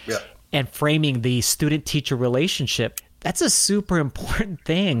and framing the student-teacher relationship. That's a super important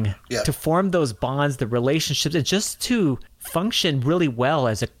thing to form those bonds, the relationships, and just to function really well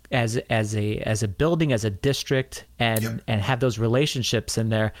as a building, as a district, and have those relationships in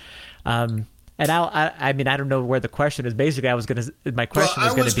there. And I don't know where the question is. Basically, I was going to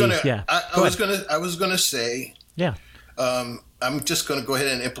say, I'm just going to go ahead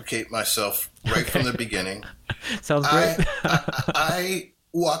and implicate myself right from the beginning. Sounds great. I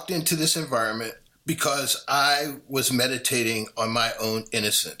walked into this environment because I was meditating on my own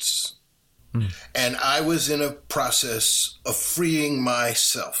innocence. And I was in a process of freeing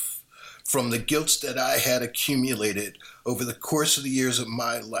myself from the guilt that I had accumulated over the course of the years of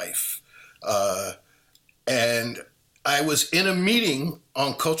my life. And I was in a meeting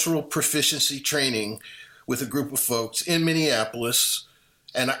on cultural proficiency training with a group of folks in Minneapolis.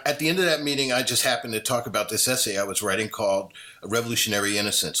 And at the end of that meeting, I just happened to talk about this essay I was writing called Revolutionary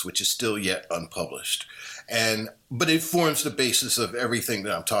Innocence, which is still yet unpublished. But it forms the basis of everything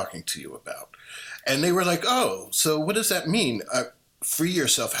that I'm talking to you about. And they were like, oh, so what does that mean? Free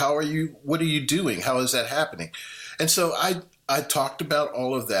yourself. What are you doing? How is that happening? And so I talked about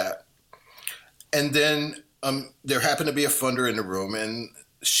all of that. And then there happened to be a funder in the room, and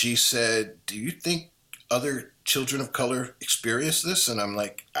she said, do you think other children of color experience this? And I'm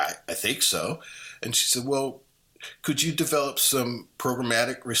like, I think so. And she said, well, could you develop some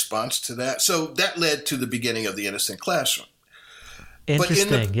programmatic response to that? So that led to the beginning of the Innocent Classroom.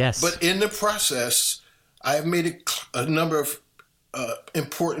 Interesting, yes. But in the process, I've made a number of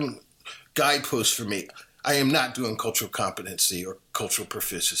important guideposts for me. I am not doing cultural competency or cultural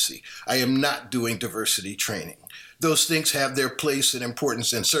proficiency. I am not doing diversity training. Those things have their place and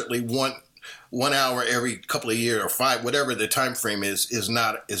importance, and certainly one hour every couple of years or 5, whatever the time frame is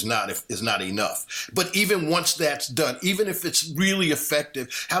not enough. But even once that's done, even if it's really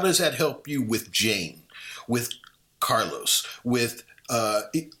effective, how does that help you with Jane, with Carlos, with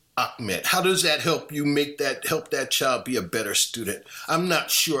Ahmed? How does that help you help that child be a better student? I'm not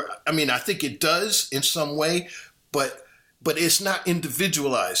sure. I mean, I think it does in some way, but it's not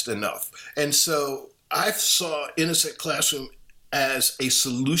individualized enough. And so I saw Innocent Classroom as a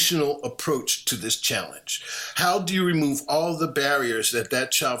solutional approach to this challenge. How do you remove all the barriers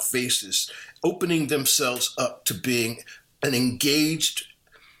that child faces, opening themselves up to being an engaged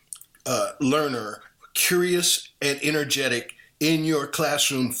learner, curious and energetic in your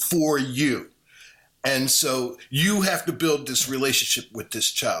classroom for you? And so you have to build this relationship with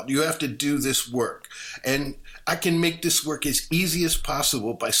this child. You have to do this work. And I can make this work as easy as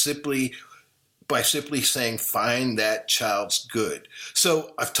possible by simply saying, find that child's good.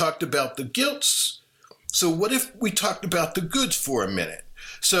 So I've talked about the guilts. So what if we talked about the goods for a minute?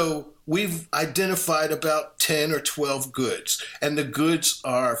 So we've identified about 10 or 12 goods. And the goods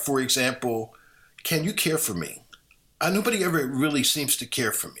are, for example, can you care for me? Nobody ever really seems to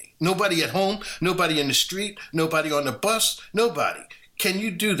care for me. Nobody at home, nobody in the street, nobody on the bus, nobody. Can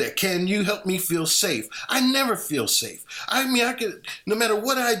you do that? Can you help me feel safe? I never feel safe. I mean, no matter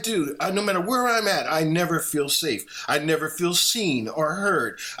what I do, no matter where I'm at, I never feel safe. I never feel seen or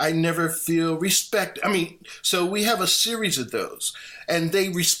heard. I never feel respect. I mean, so we have a series of those, and they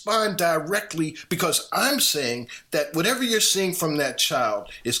respond directly because I'm saying that whatever you're seeing from that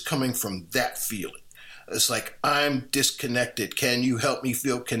child is coming from that feeling. It's like, I'm disconnected. Can you help me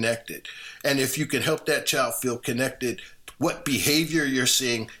feel connected? And if you can help that child feel connected, what behavior you're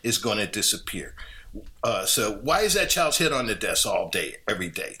seeing is going to disappear. So why is that child's head on the desk all day, every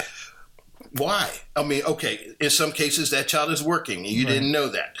day? Why? I mean, okay, in some cases that child is working and you didn't know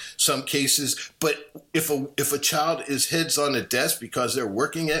that. Some cases, but if a child is heads on the desk because they're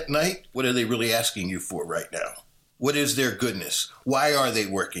working at night, what are they really asking you for right now? What is their goodness? Why are they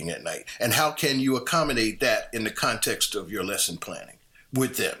working at night? And how can you accommodate that in the context of your lesson planning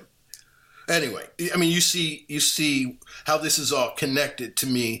with them? Anyway, I mean, you see how this is all connected to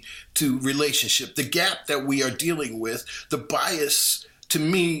me, to relationship, the gap that we are dealing with, the bias. To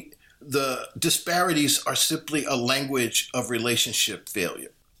me, the disparities are simply a language of relationship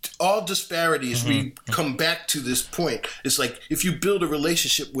failure. All disparities, we come back to this point. It's like if you build a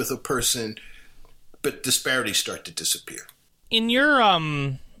relationship with a person, but disparities start to disappear. In your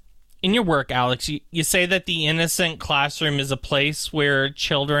work, Alex, you say that the innocent classroom is a place where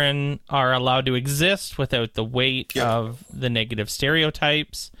children are allowed to exist without the weight of the negative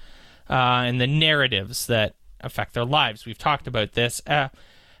stereotypes and the narratives that affect their lives. We've talked about this.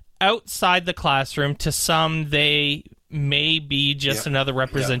 Outside the classroom, to some, they may be just another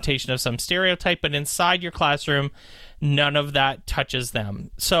representation of some stereotype, but inside your classroom, none of that touches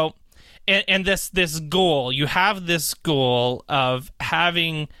them. So, and this goal, you have this goal of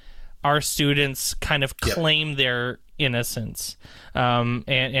having our students kind of claim their innocence,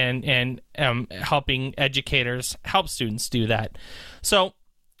 and helping educators help students do that. So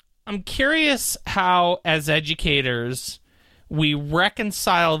I'm curious how, as educators, we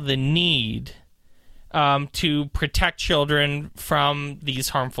reconcile the need to protect children from these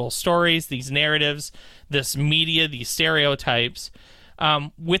harmful stories, these narratives, this media, these stereotypes,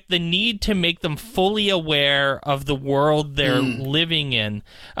 with the need to make them fully aware of the world they're living in.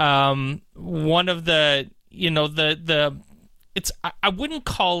 One of the, I wouldn't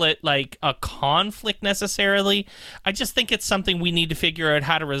call it like a conflict necessarily. I just think it's something we need to figure out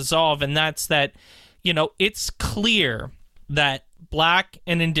how to resolve. And that's that, it's clear that Black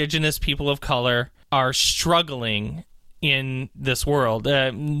and Indigenous people of color are struggling in this world.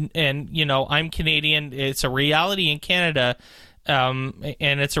 And, I'm Canadian. It's a reality in Canada. And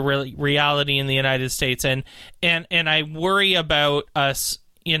it's a reality in the United States. And I worry about us,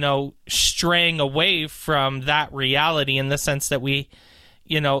 straying away from that reality in the sense that we,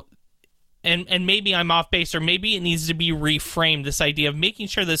 and maybe I'm off base, or maybe it needs to be reframed, this idea of making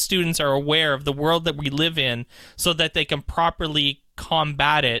sure that students are aware of the world that we live in so that they can properly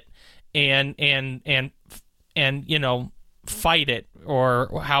combat it and fight it,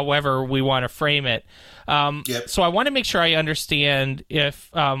 or however we want to frame it. So I want to make sure I understand if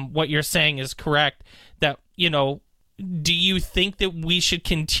what you're saying is correct, that, do you think that we should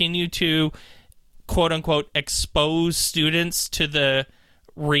continue to, quote unquote, expose students to the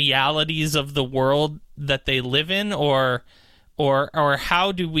realities of the world that they live in, or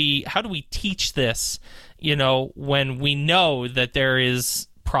how do we teach this, when we know that there is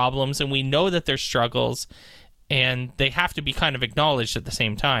problems and we know that there's struggles, and they have to be kind of acknowledged at the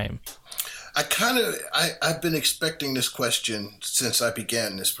same time? I've been expecting this question since I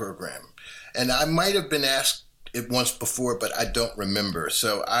began this program, and I might have been asked it once before, but I don't remember.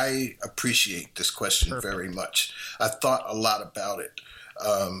 So I appreciate this question very much. I've thought a lot about it.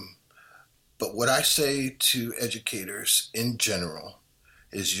 But what I say to educators in general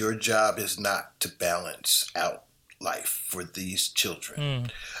is your job is not to balance out life for these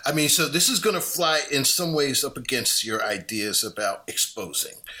children. I mean, so this is going to fly in some ways up against your ideas about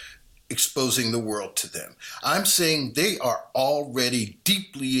exposing the world to them. I'm saying they are already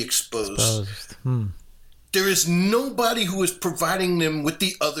deeply exposed. There is nobody who is providing them with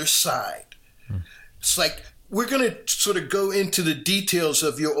the other side. It's like, we're going to sort of go into the details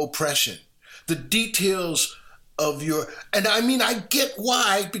of your oppression, the details of your, and I mean, I get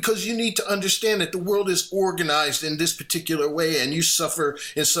why, because you need to understand that the world is organized in this particular way, and you suffer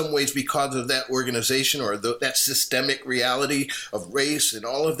in some ways because of that organization, or that systemic reality of race and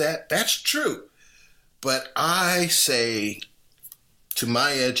all of that. That's true. But I say to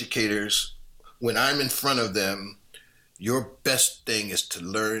my educators, when I'm in front of them, your best thing is to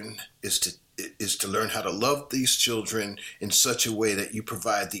learn how to love these children in such a way that you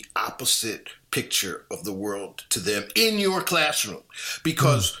provide the opposite picture of the world to them in your classroom.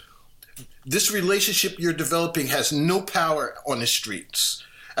 Because this relationship you're developing has no power on the streets.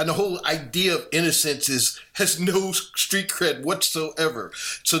 And the whole idea of innocence has no street cred whatsoever.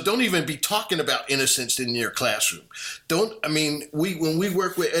 So don't even be talking about innocence in your classroom. When I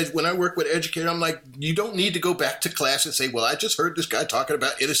work with educators, I'm like, you don't need to go back to class and say, well, I just heard this guy talking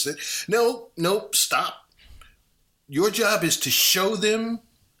about innocence. No, stop. Your job is to show them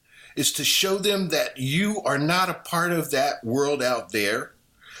that you are not a part of that world out there,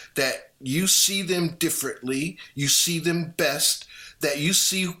 that you see them differently, you see them best, that you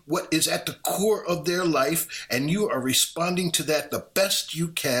see what is at the core of their life, and you are responding to that the best you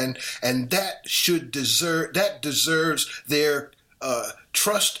can, and that deserves their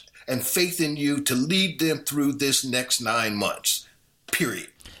trust and faith in you to lead them through this next 9 months. Period.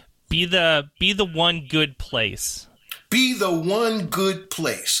 Be the one good place. Be the one good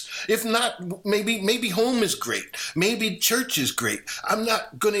place. If not, maybe home is great. Maybe church is great.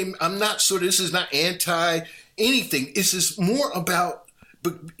 This is not anti anything. This is more about,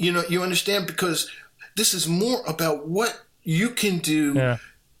 but you understand, because this is more about what you can do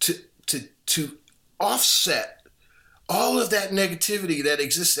to offset all of that negativity that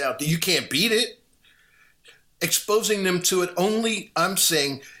exists out there. You can't beat it. Exposing them to it only, I'm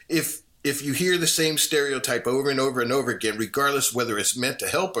saying, if you hear the same stereotype over and over and over again, regardless whether it's meant to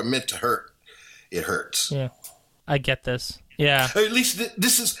help or meant to hurt, it hurts. Yeah, I get this. Yeah. At least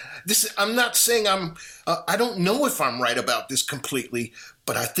this is. I'm not saying I don't know if I'm right about this completely,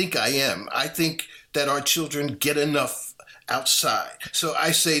 but I think I am. I think that our children get enough outside. So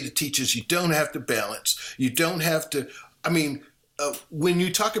I say to teachers, you don't have to balance. You don't have to. When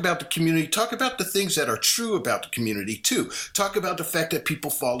you talk about the community, talk about the things that are true about the community too. Talk about the fact that people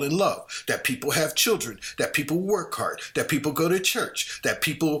fall in love, that people have children, that people work hard, that people go to church, that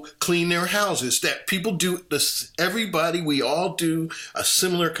people clean their houses, that people do this. Everybody, we all do a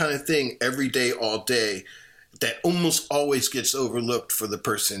similar kind of thing every day, all day, that almost always gets overlooked for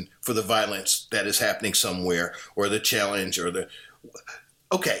the violence that is happening somewhere, or the challenge,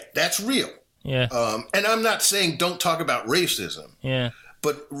 okay, that's real. Yeah. And I'm not saying don't talk about racism. Yeah.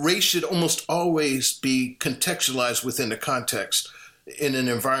 But race should almost always be contextualized within the context in an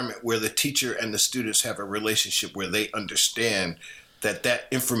environment where the teacher and the students have a relationship where they understand that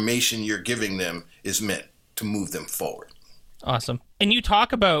information you're giving them is meant to move them forward. Awesome. And you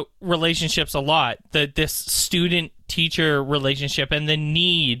talk about relationships a lot, this student-teacher relationship, and the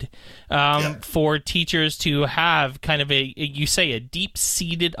need for teachers to have kind of a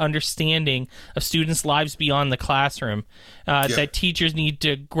deep-seated understanding of students' lives beyond the classroom, that teachers need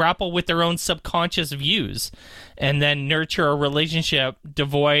to grapple with their own subconscious views and then nurture a relationship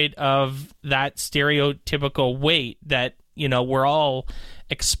devoid of that stereotypical weight that, we're all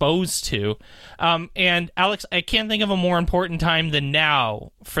exposed to. And Alex, I can't think of a more important time than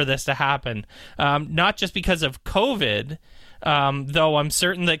now for this to happen. Not just because of COVID, though I'm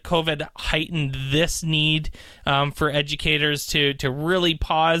certain that COVID heightened this need for educators to really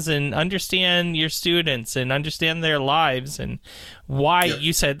pause and understand your students and understand their lives, and why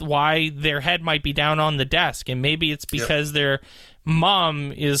you said why their head might be down on the desk. And maybe it's because their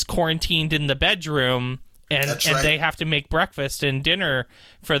mom is quarantined in the bedroom, and they have to make breakfast and dinner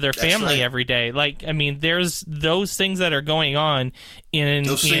for their family every day. There's those things that are going on in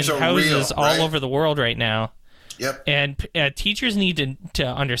houses all over the world right now. Yep. And teachers need to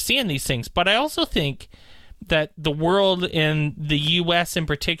understand these things. But I also think that the world, in the U.S. in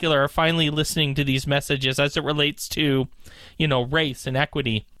particular, are finally listening to these messages as it relates to, race and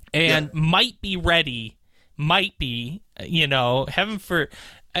equity, and might be ready, heaven for...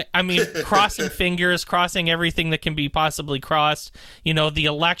 crossing fingers, crossing everything that can be possibly crossed. The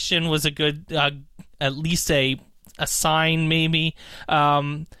election was a good, at least a sign, maybe,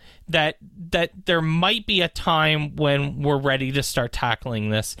 that there might be a time when we're ready to start tackling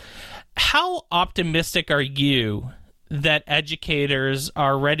this. How optimistic are you that educators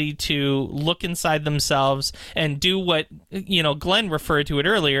are ready to look inside themselves and do what, Glenn referred to it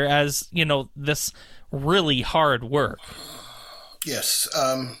earlier as, this really hard work? Yes,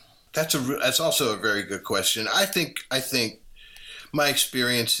 that's also a very good question. I think my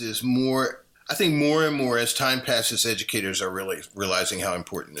experience is more. I think more and more as time passes, educators are really realizing how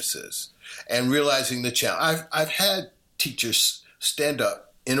important this is and realizing the challenge. I've had teachers stand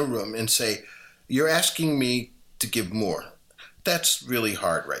up in a room and say, "You're asking me to give more. That's really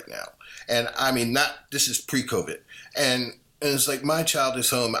hard right now." And this is pre-COVID, and it's like, my child is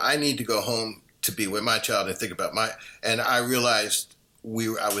home. I need to go home to be with my child and think about and I realized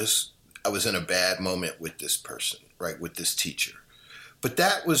I was in a bad moment with this person, right, with this teacher. But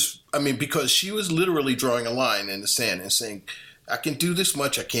that was, because she was literally drawing a line in the sand and saying, I can do this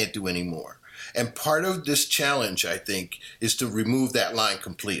much, I can't do any more. And part of this challenge, I think, is to remove that line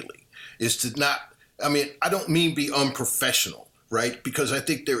completely, is to not, I don't mean be unprofessional, right? Because I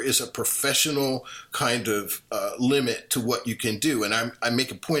think there is a professional kind of limit to what you can do. And I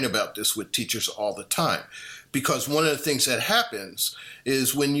make a point about this with teachers all the time, because one of the things that happens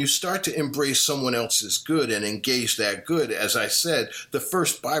is when you start to embrace someone else's good and engage that good, as I said, the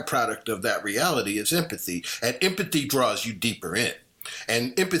first byproduct of that reality is empathy. And empathy draws you deeper in.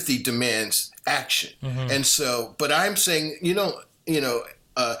 and empathy demands action. And so, but I'm saying,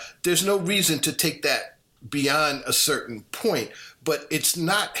 there's no reason to take that beyond a certain point, but it's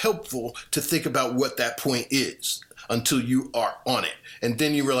not helpful to think about what that point is until you are on it. And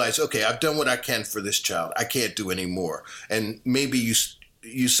then you realize, okay, I've done what I can for this child. I can't do any more. And maybe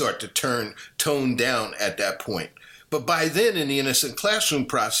you start to tone down at that point. But by then, in the Innocent Classroom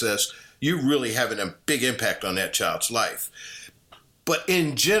process, you're really having a big impact on that child's life. But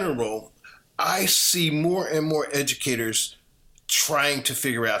in general, I see more and more educators trying to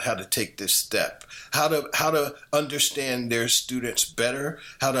figure out how to take this step, how to understand their students better,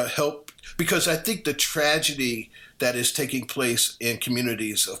 how to help. Because I think the tragedy that is taking place in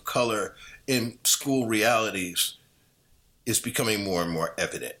communities of color in school realities is becoming more and more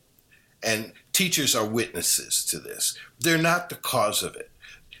evident. And teachers are witnesses to this. They're not the cause of it.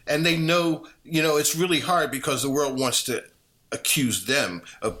 And they know, it's really hard because the world wants to accuse them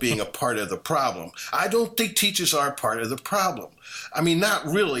of being a part of the problem. I don't think teachers are a part of the problem. I mean, not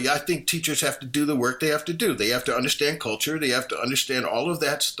really. I think teachers have to do the work they have to do. They have to understand culture. They have to understand all of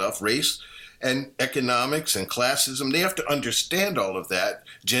that stuff, race and economics and classism. They have to understand all of that,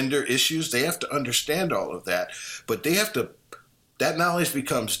 gender issues. They have to understand all of that. But that knowledge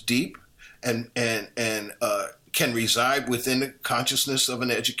becomes deep and can reside within the consciousness of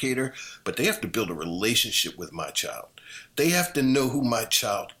an educator, but they have to build a relationship with my child. They have to know who my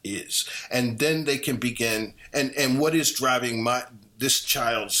child is, and then they can begin and what is driving this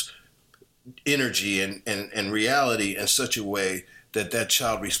child's energy and reality in such a way that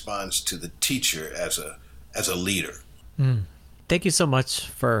child responds to the teacher as a leader. Thank you so much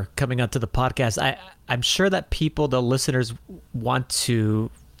for coming onto the podcast. I'm sure that the listeners, want to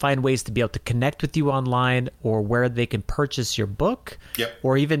find ways to be able to connect with you online, or where they can purchase your book. Yep.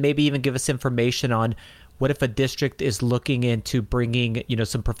 Or maybe even give us information on what if a district is looking into bringing,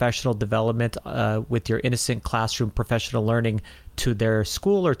 some professional development with your Innocent Classroom professional learning to their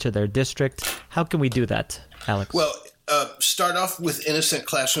school or to their district. How can we do that, Alex? Well, start off with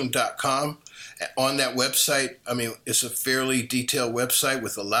innocentclassroom.com. On that website, it's a fairly detailed website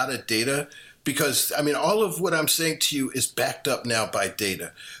with a lot of data. Because, all of what I'm saying to you is backed up now by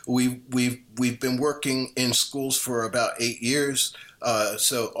data. We've been working in schools for about 8 years,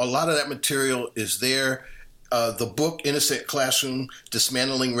 so a lot of that material is there. The book, Innocent Classroom,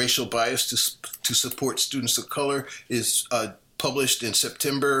 Dismantling Racial Bias to Support Students of Color, is published in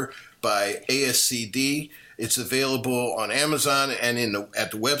September by ASCD. It's available on Amazon and at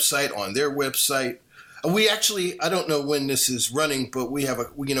the website, on their website. We actually, I don't know when this is running, but we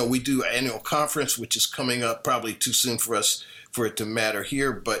do an annual conference, which is coming up, probably too soon for it to matter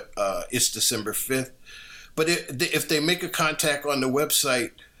here, but it's December 5th. But if they make a contact on the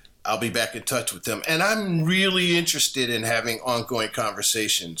website, I'll be back in touch with them. And I'm really interested in having ongoing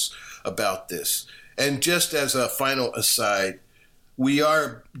conversations about this. And just as a final aside, we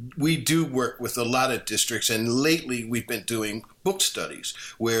do work with a lot of districts, and lately we've been doing book studies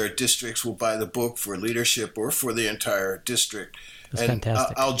where districts will buy the book for leadership or for the entire district. That's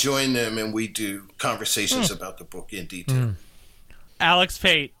fantastic. I'll join them, and we do conversations about the book in detail. Alex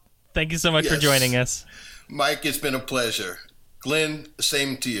Pate, thank you so much for joining us. Mike, it's been a pleasure. Glenn,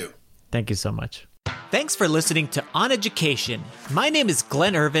 same to you. Thank you so much. Thanks for listening to On Education. My name is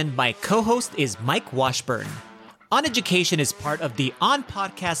Glenn Irvin. My co-host is Mike Washburn. On Education is part of the On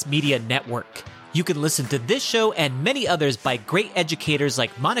Podcast Media Network. You can listen to this show and many others by great educators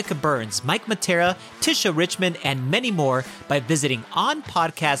like Monica Burns, Mike Matera, Tisha Richmond, and many more by visiting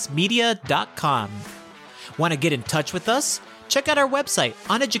onpodcastmedia.com. Want to get in touch with us? Check out our website,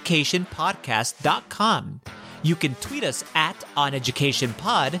 oneducationpodcast.com. You can tweet us at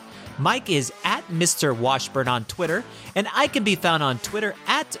oneducationpod. Mike is at Mr. Washburn on Twitter, and I can be found on Twitter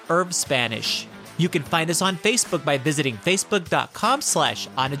at IrvSpanish. You can find us on Facebook by visiting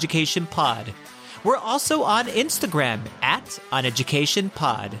facebook.com/oneducationpod. We're also on Instagram at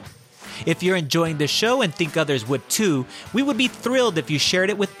oneducationpod. If you're enjoying the show and think others would too, we would be thrilled if you shared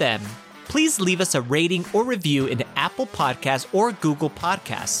it with them. Please leave us a rating or review in Apple Podcasts or Google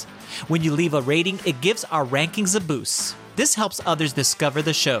Podcasts. When you leave a rating, it gives our rankings a boost. This helps others discover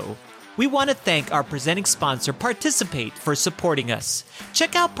the show. We want to thank our presenting sponsor, Participate, for supporting us.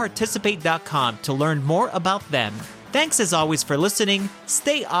 Check out participate.com to learn more about them. Thanks as always for listening.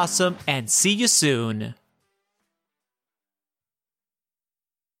 Stay awesome and see you soon.